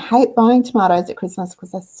 And I hate buying tomatoes at Christmas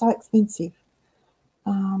because they're so expensive.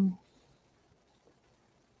 No.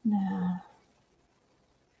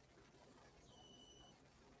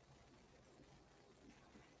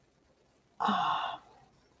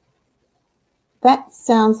 That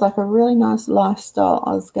sounds like a really nice lifestyle,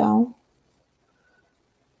 Osgal.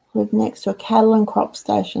 Live next to a cattle and crop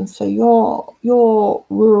station. So you're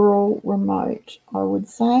rural, remote, I would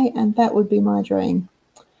say, and that would be my dream.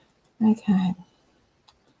 Okay.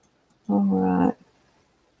 All right.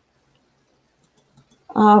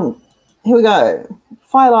 Here we go.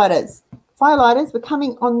 Firelighters. Firelighters, we're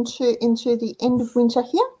coming into the end of winter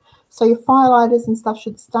here. So your firelighters and stuff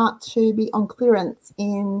should start to be on clearance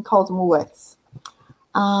in Coles and Woolworths.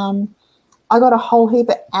 I got a whole heap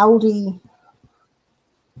of Aldi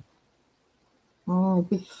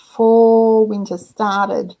before winter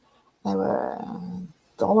started. They were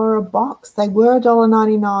 $1 a box. They were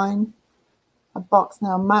 $1.99 a box.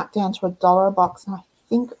 Now marked down to $1 a box, and I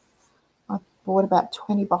think I bought about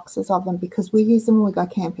 20 boxes of them because we use them when we go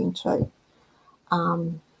camping too.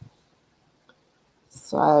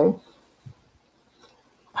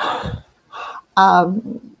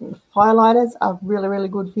 Firelighters are really, really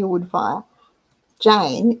good for your wood fire.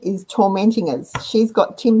 Jane is tormenting us. She's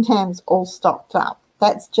got Tim Tams all stocked up.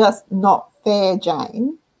 That's just not fair,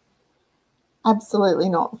 Jane. Absolutely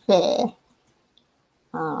not fair.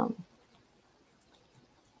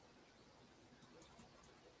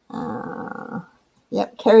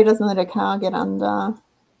 Yep, Kerry doesn't let her car get under.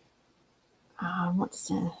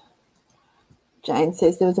 Jane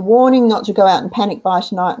says there was a warning not to go out and panic buy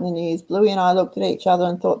tonight in the news. Bluey and I looked at each other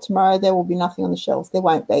and thought tomorrow there will be nothing on the shelves. There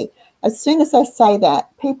won't be. As soon as they say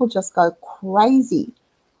that, people just go crazy.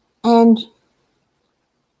 And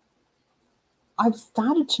I've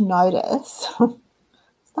started to notice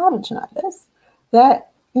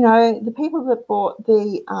that, you know, the people that bought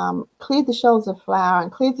the cleared the shelves of flour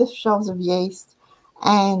and cleared the shelves of yeast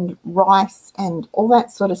and rice and all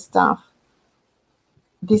that sort of stuff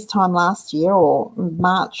this time last year, or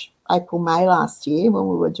March, April, May last year, when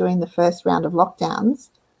we were doing the first round of lockdowns,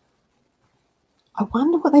 I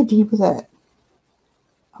wonder what they did with it.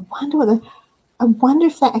 I wonder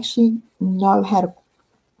if they actually know how to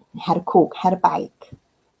cook, how to bake,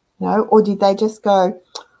 you know, or did they just go,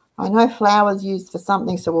 I know flour's used for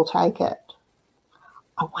something, so we'll take it.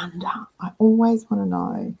 I wonder. I always want to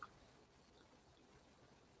know.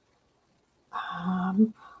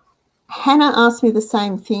 Hannah asked me the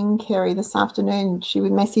same thing, Kerry, this afternoon. She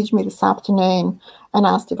would message me this afternoon and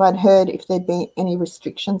asked if I'd heard if there'd been any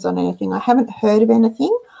restrictions on anything. I haven't heard of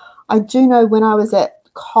anything. I do know when I was at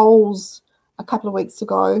Coles a couple of weeks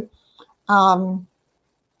ago, I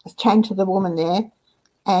was chatting to the woman there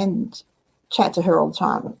and chat to her all the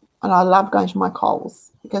time. And I love going to my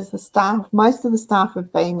Coles because the staff, most of the staff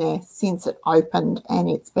have been there since it opened, and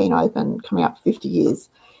it's been open coming up 50 years.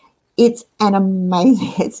 It's an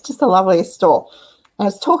amazing, it's just the loveliest store. And I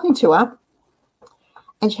was talking to her,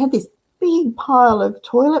 and she had this big pile of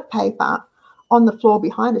toilet paper on the floor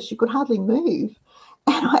behind her. She could hardly move.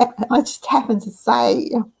 And I just happened to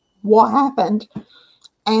say what happened.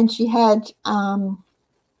 And she had,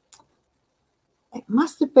 it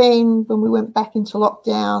must have been when we went back into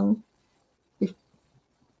lockdown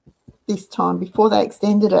this time, before they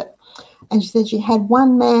extended it. And she said she had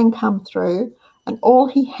one man come through, and all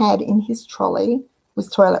he had in his trolley was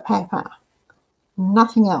toilet paper,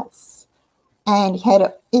 nothing else. And he had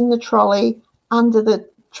it in the trolley, under the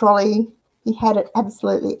trolley. He had it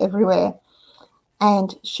absolutely everywhere.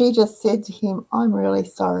 And she just said to him, I'm really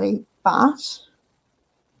sorry, but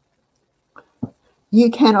you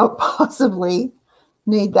cannot possibly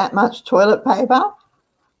need that much toilet paper.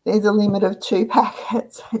 There's a limit of 2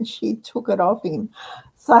 packets, and she took it off him.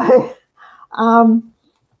 So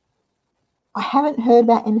I haven't heard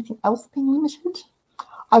about anything else being limited.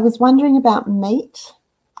 I was wondering about meat,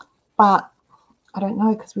 but I don't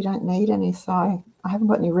know because we don't need any. So I haven't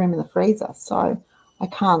got any room in the freezer, so I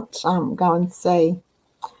can't go and see.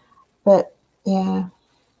 But yeah,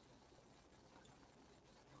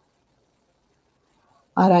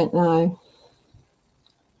 I don't know.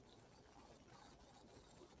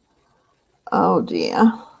 Oh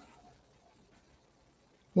dear.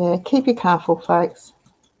 Yeah, keep your car full, folks.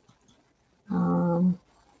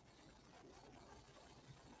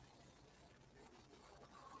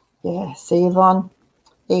 Yeah, see, Yvonne,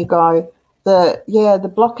 there you go.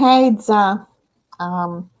 The blockades are,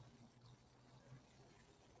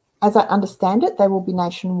 as I understand it, they will be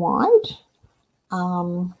nationwide.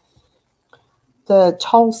 The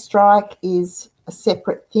toll strike is a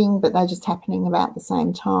separate thing, but they're just happening about the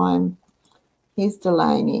same time. Here's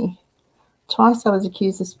Delaney. Twice I was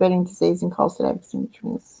accused of spreading disease in Coles today because of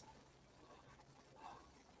insurance.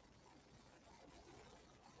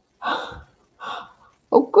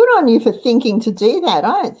 Well, good on you for thinking to do that.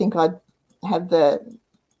 I don't think I'd have the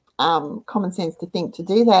common sense to think to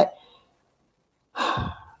do that.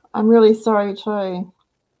 I'm really sorry too.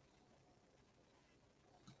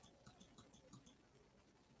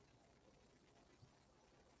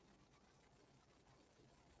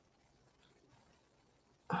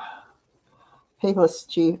 People are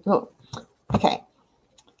stupid. Look, okay.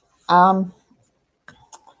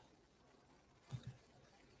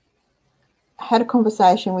 had a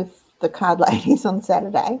conversation with the card ladies on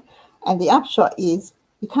Saturday, and the upshot is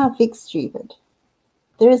you can't fix stupid.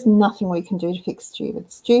 There is nothing we can do to fix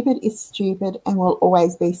stupid. Stupid is stupid and will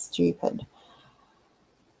always be stupid.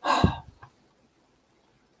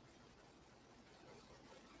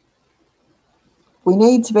 We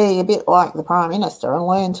need to be a bit like the Prime Minister and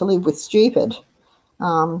learn to live with stupid.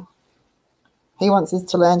 He wants us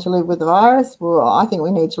to learn to live with the virus. Well, I think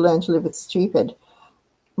we need to learn to live with stupid.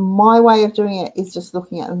 My way of doing it is just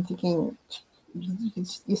looking at them thinking,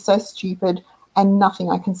 you're so stupid and nothing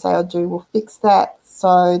I can say or do will fix that.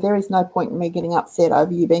 So there is no point in me getting upset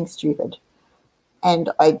over you being stupid. And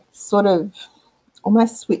I sort of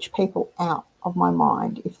almost switch people out of my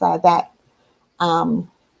mind if they're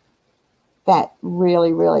that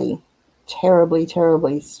really, really terribly,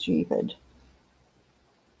 terribly stupid.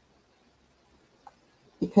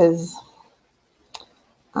 Because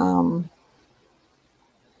you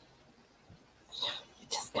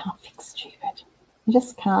just can't fix stupid. You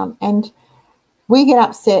just can't. And we get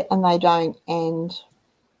upset and they don't, and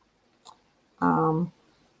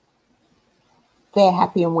they're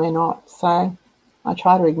happy and we're not. So I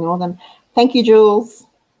try to ignore them. Thank you, Jules.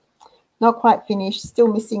 Not quite finished.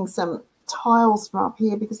 Still missing some tiles from up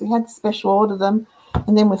here because we had to special order them.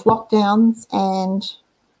 And then with lockdowns and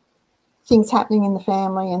things happening in the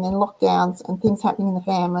family, and then lockdowns and things happening in the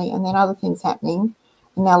family, and then other things happening,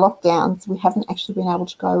 and now lockdowns, we haven't actually been able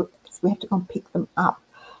to go because we have to go and pick them up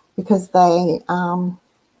because they are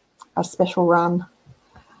a special run.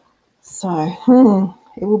 So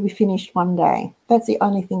it will be finished one day. That's the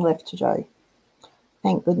only thing left to do.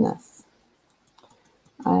 Thank goodness.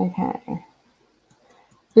 Okay.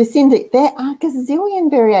 Lucinda, there are a gazillion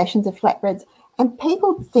variations of flatbreads, and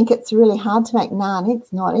people think it's really hard to make naan.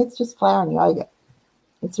 It's not. It's just flour and yogurt.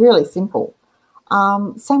 It's really simple.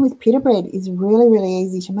 Same with pita bread is really, really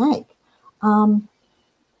easy to make. I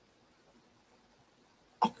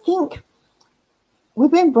think we've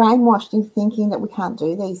been brainwashed into thinking that we can't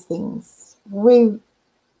do these things. We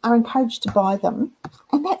are encouraged to buy them,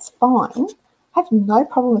 and that's fine. I have no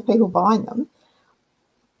problem with people buying them,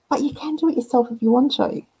 but you can do it yourself if you want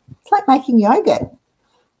to. It's like making yogurt.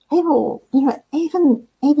 People, even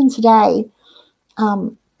today,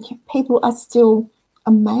 people are still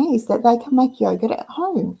amazed that they can make yogurt at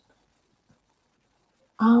home.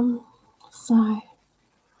 So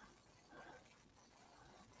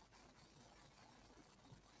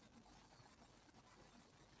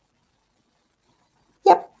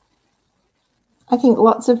yep, I think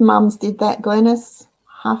lots of mums did that, Glenys,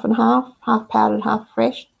 half and half powdered, half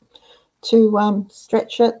fresh, to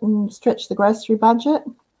stretch it and stretch the grocery budget.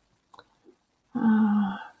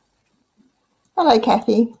 Hello,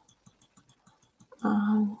 Kathy.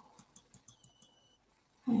 18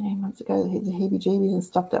 months ago, they hit the heebie-jeebies and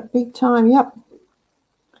stocked up big time. Yep.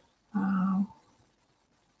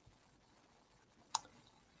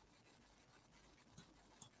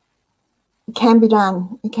 It can be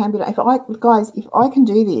done. It can be done. If I can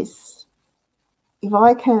do this, if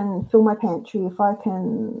I can fill my pantry, if I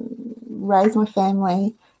can raise my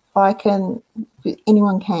family, if I can,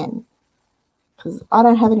 anyone can. Because I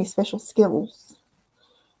don't have any special skills.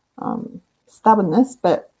 Stubbornness,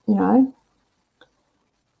 but, All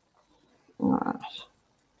right.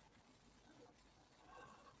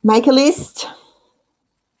 Make a list.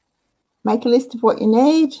 Make a list of what you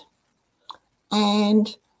need. And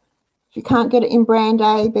if you can't get it in brand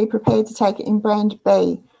A, be prepared to take it in brand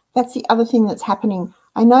B. That's the other thing that's happening.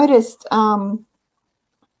 I noticed people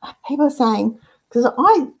are saying, because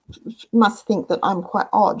I must think that I'm quite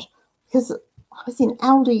odd, because I was in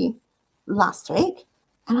Aldi last week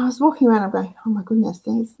and I was walking around and going, oh my goodness,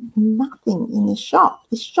 there's nothing in this shop.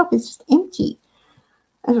 This shop is just empty.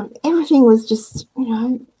 And everything was just,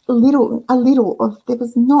 a little of, there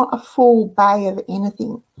was not a full bay of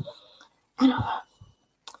anything. And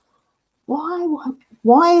why am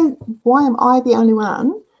I the only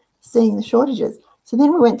one seeing the shortages? So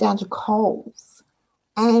then we went down to Coles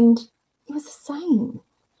and it was the same.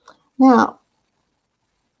 Now,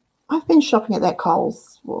 I've been shopping at that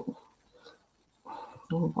Coles. Well,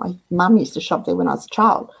 my mum used to shop there when I was a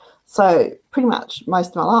child, so pretty much most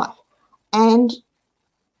of my life. And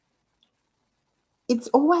it's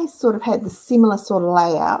always sort of had the similar sort of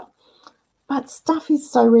layout, but stuff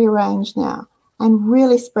is so rearranged now and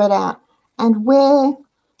really spread out. And where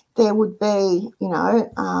there would be, in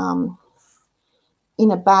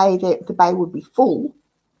a bay, the bay would be full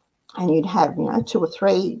and you'd have, 2 or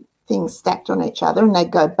 3 things stacked on each other and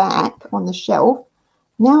they'd go back on the shelf.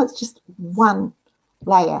 Now it's just one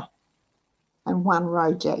layer and one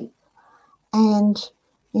row deep. And,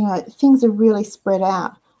 things are really spread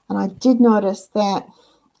out. And I did notice that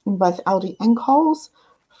in both Aldi and Coles,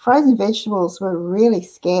 frozen vegetables were really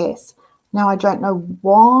scarce. Now, I don't know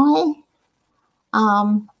why.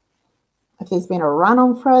 If there's been a run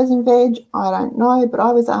on frozen veg, I don't know. But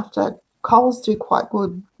I was after Coles do quite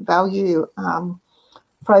good value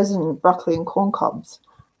frozen broccoli and corn cobs.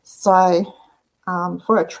 So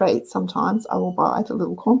for a treat, sometimes I will buy the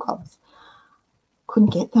little corn cobs.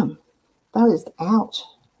 Couldn't get them. They were just out.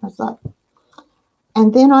 I was like,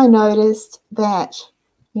 and then I noticed that,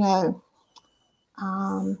 you know,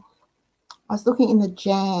 I was looking in the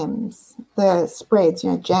jams, the spreads,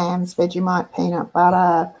 you know, jams, Vegemite, peanut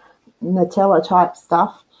butter, Nutella type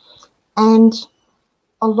stuff. And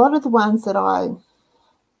a lot of the ones that I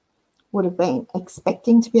would have been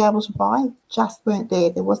expecting to be able to buy just weren't there.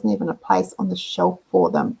 There wasn't even a place on the shelf for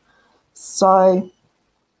them. So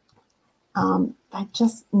they're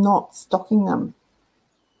just not stocking them.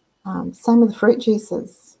 Same with the fruit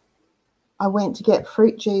juices. I went to get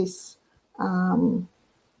fruit juice because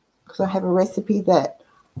I have a recipe that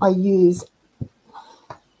I use,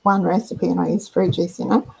 one recipe, and I use fruit juice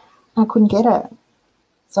in it. And I couldn't get it.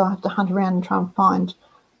 So I have to hunt around and try and find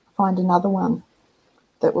another one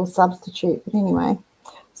that will substitute. But anyway,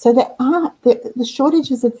 so there are the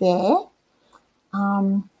shortages are there.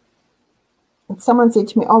 And someone said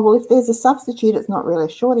to me, oh, well, if there's a substitute, it's not really a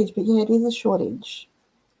shortage. But yeah, it is a shortage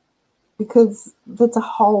because there's a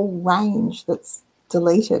whole range that's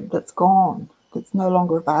deleted, that's gone, that's no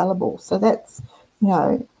longer available. So that's, you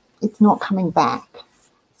know, it's not coming back.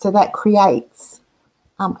 So that creates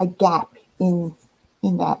a gap in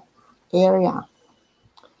that area.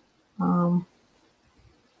 Do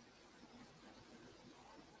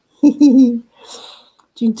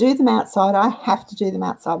you do them outside? I have to do them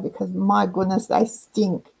outside because, my goodness, they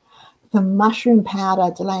stink. The mushroom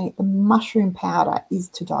powder, Delaney, the mushroom powder is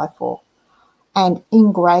to die for. And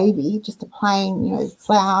in gravy, just a plain, you know,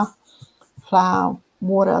 flour,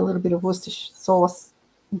 water, a little bit of Worcestershire sauce,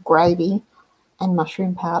 gravy, and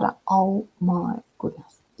mushroom powder. Oh, my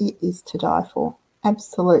goodness. It is to die for.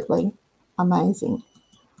 Absolutely amazing.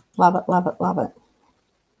 Love it, love it, love it.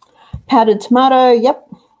 Powdered tomato, yep,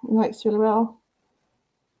 works really well.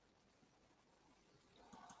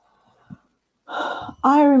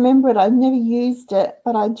 I remember it. I've never used it,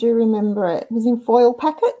 but I do remember it. It was in foil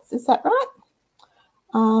packets. Is that right?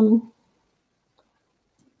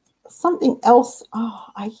 Something else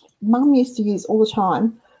Mum used to use all the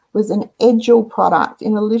time was an Edgel product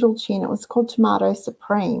in a little tin. It was called Tomato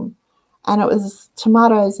Supreme, and it was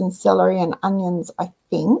tomatoes and celery and onions, I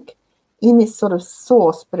think, in this sort of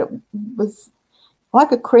sauce, but it was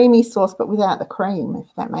like a creamy sauce but without the cream,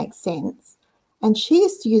 if that makes sense. And she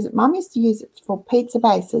used to use it, Mum used to use it for pizza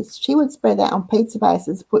bases. She would spread that on pizza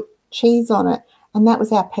bases, put cheese on it, and that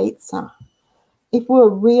was our pizza. If we were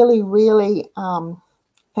really, really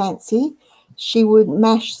fancy, she would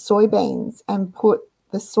mash soybeans and put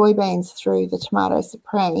the soybeans through the tomato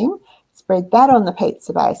supreme, spread that on the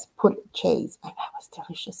pizza base, put cheese, and that was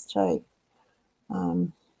delicious too.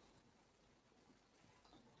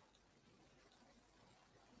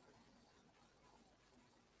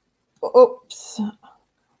 Oops.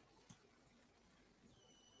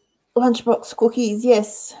 Lunchbox cookies,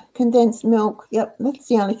 yes. Condensed milk, yep. That's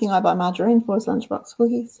the only thing I buy margarine for is lunchbox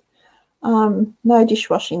cookies. No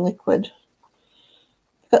dishwashing liquid.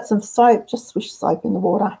 Got some soap, just swish soap in the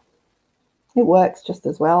water. It works just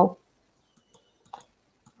as well.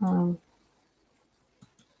 All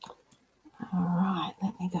right,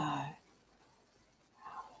 let me go.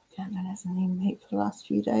 Countdown hasn't eaten meat for the last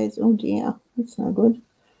few days. Oh dear, that's no good.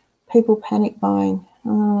 People panic buying.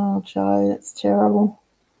 Oh, Joe, that's terrible.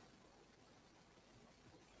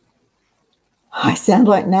 I sound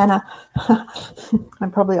like Nana.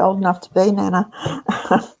 I'm probably old enough to be Nana.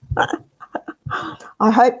 I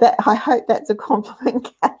hope that's a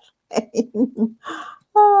compliment, Kathleen.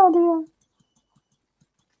 Oh dear.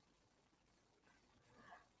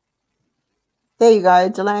 There you go,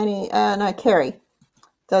 Delaney. No, Kerry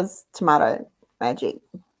does tomato magic.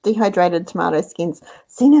 Dehydrated tomato skins.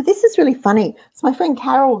 See, now this is really funny. So my friend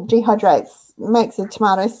Carol dehydrates, makes a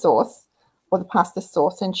tomato sauce or the pasta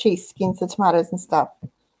sauce, and she skins the tomatoes and stuff.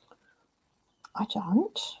 I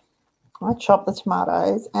don't. I chop the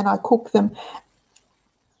tomatoes and I cook them.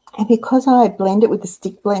 And because I blend it with the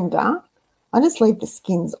stick blender, I just leave the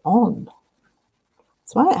skins on.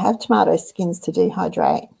 So I don't have tomato skins to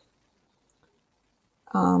dehydrate.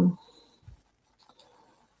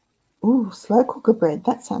 Ooh, slow cooker bread.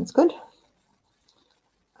 That sounds good.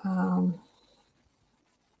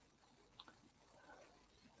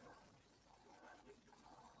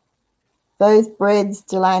 Those breads,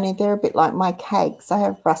 Delaney, they're a bit like my cakes. I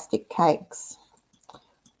have rustic cakes.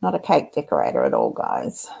 Not a cake decorator at all,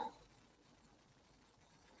 guys.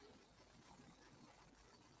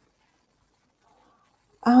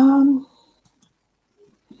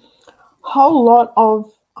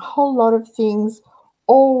 Whole lot of things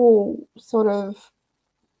all sort of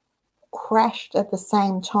crashed at the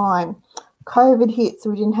same time. COVID hit, so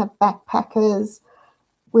we didn't have backpackers.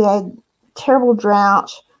 We had terrible drought.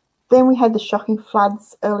 Then we had the shocking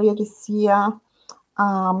floods earlier this year.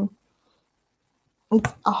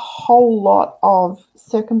 It's a whole lot of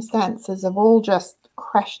circumstances have all just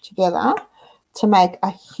crashed together to make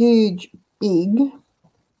a huge, big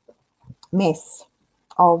mess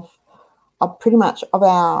of pretty much of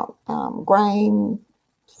our grain,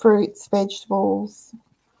 fruits, vegetables.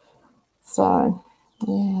 So,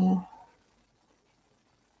 yeah.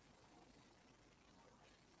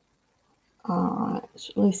 All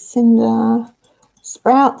right, Lucinda.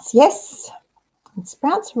 Sprouts, yes. And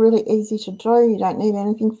sprouts are really easy to do. You don't need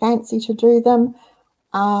anything fancy to do them.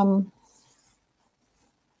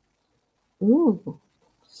 Ooh,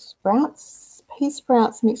 sprouts, pea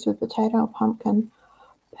sprouts mixed with potato or pumpkin.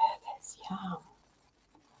 That's yum.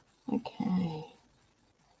 Okay.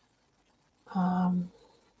 All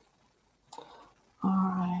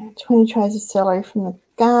right, 20 trays of celery from the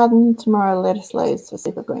garden. Tomorrow, lettuce leaves for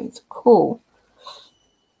super greens. Cool.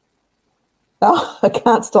 Oh, I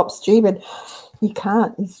can't stop stupid. You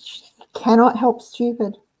can't. You cannot help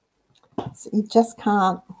stupid. You just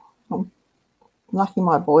can't. I'm lucky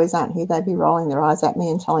my boys aren't here. They'd be rolling their eyes at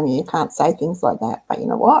me and telling me you can't say things like that. But you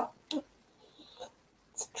know what?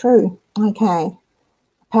 It's true. Okay.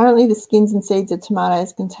 Apparently the skins and seeds of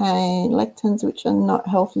tomatoes contain lectins, which are not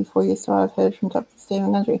healthy for you. So I've heard from Dr.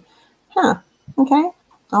 Stephen Gundry. Huh. Okay.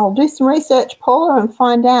 I'll do some research, Paula, and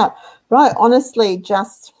find out. But I honestly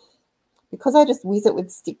just, because I just whiz it with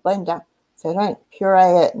stick blender, so I don't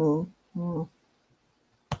puree it, and I'm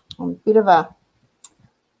a bit of a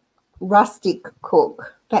rustic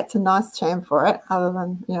cook. That's a nice term for it, other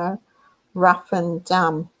than, you know, rough and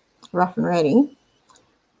ready.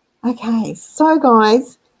 Okay, so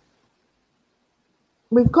guys,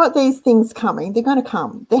 we've got these things coming. They're going to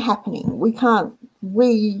come. They're happening. We can't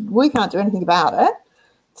do anything about it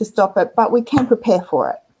to stop it, but we can prepare for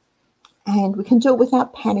it. And we can do it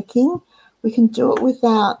without panicking. We can do it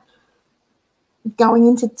without going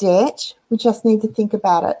into debt. We just need to think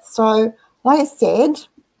about it. So, like I said,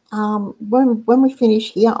 when we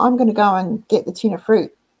finish here, I'm going to go and get the tin of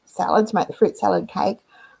fruit salad to make the fruit salad cake.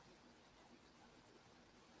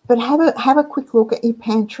 But have a quick look at your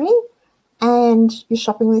pantry and your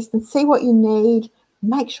shopping list and see what you need.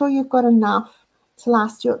 Make sure you've got enough to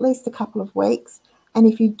last you at least a couple of weeks. And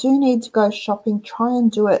if you do need to go shopping, try and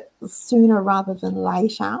do it sooner rather than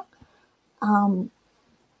later.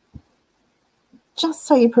 Just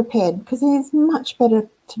so you're prepared, because it is much better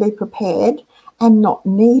to be prepared and not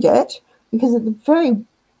need it, because at the very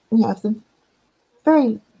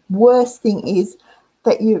worst thing is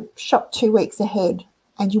that you shop 2 weeks ahead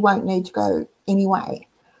and you won't need to go anyway.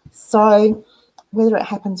 So whether it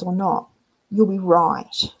happens or not, you'll be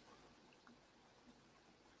right.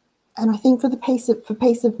 And I think for peace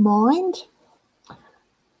of mind,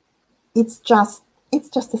 it's just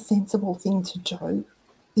a sensible thing to do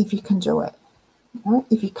if you can do it. You know,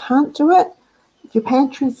 if you can't do it, if your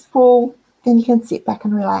pantry's full, then you can sit back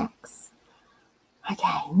and relax.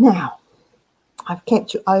 Okay, now, I've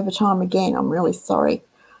kept you over time again. I'm really sorry.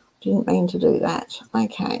 Didn't mean to do that.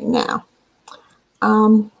 Okay, now,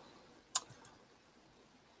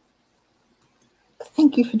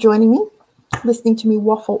 thank you for joining me, listening to me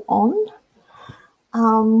waffle on.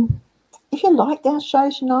 If you liked our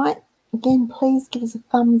show tonight, again, please give us a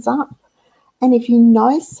thumbs up. And if you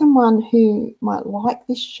know someone who might like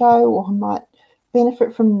this show or who might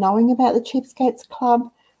benefit from knowing about the Cheapskates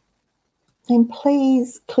Club, then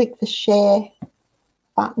please click the share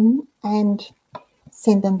button and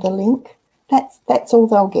send them the link. That's all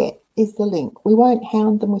they'll get, is the link. We won't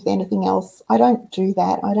hound them with anything else. I don't do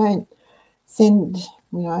that. I don't send,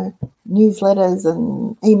 newsletters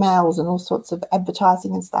and emails and all sorts of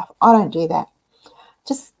advertising and stuff. I don't do that.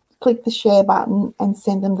 Just click the share button and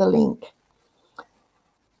send them the link.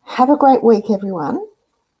 Have a great week, everyone.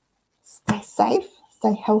 Stay safe,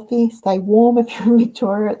 stay healthy, stay warm. If you're in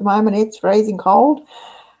Victoria at the moment, it's freezing cold.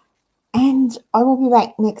 And I will be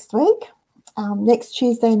back next week, next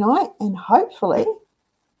Tuesday night, and hopefully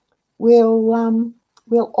we'll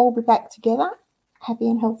all be back together, happy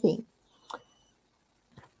and healthy.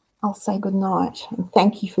 I'll say good night and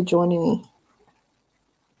thank you for joining me.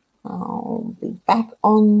 I'll be back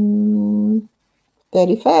on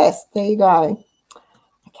 31st. There you go.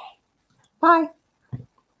 Okay. Bye.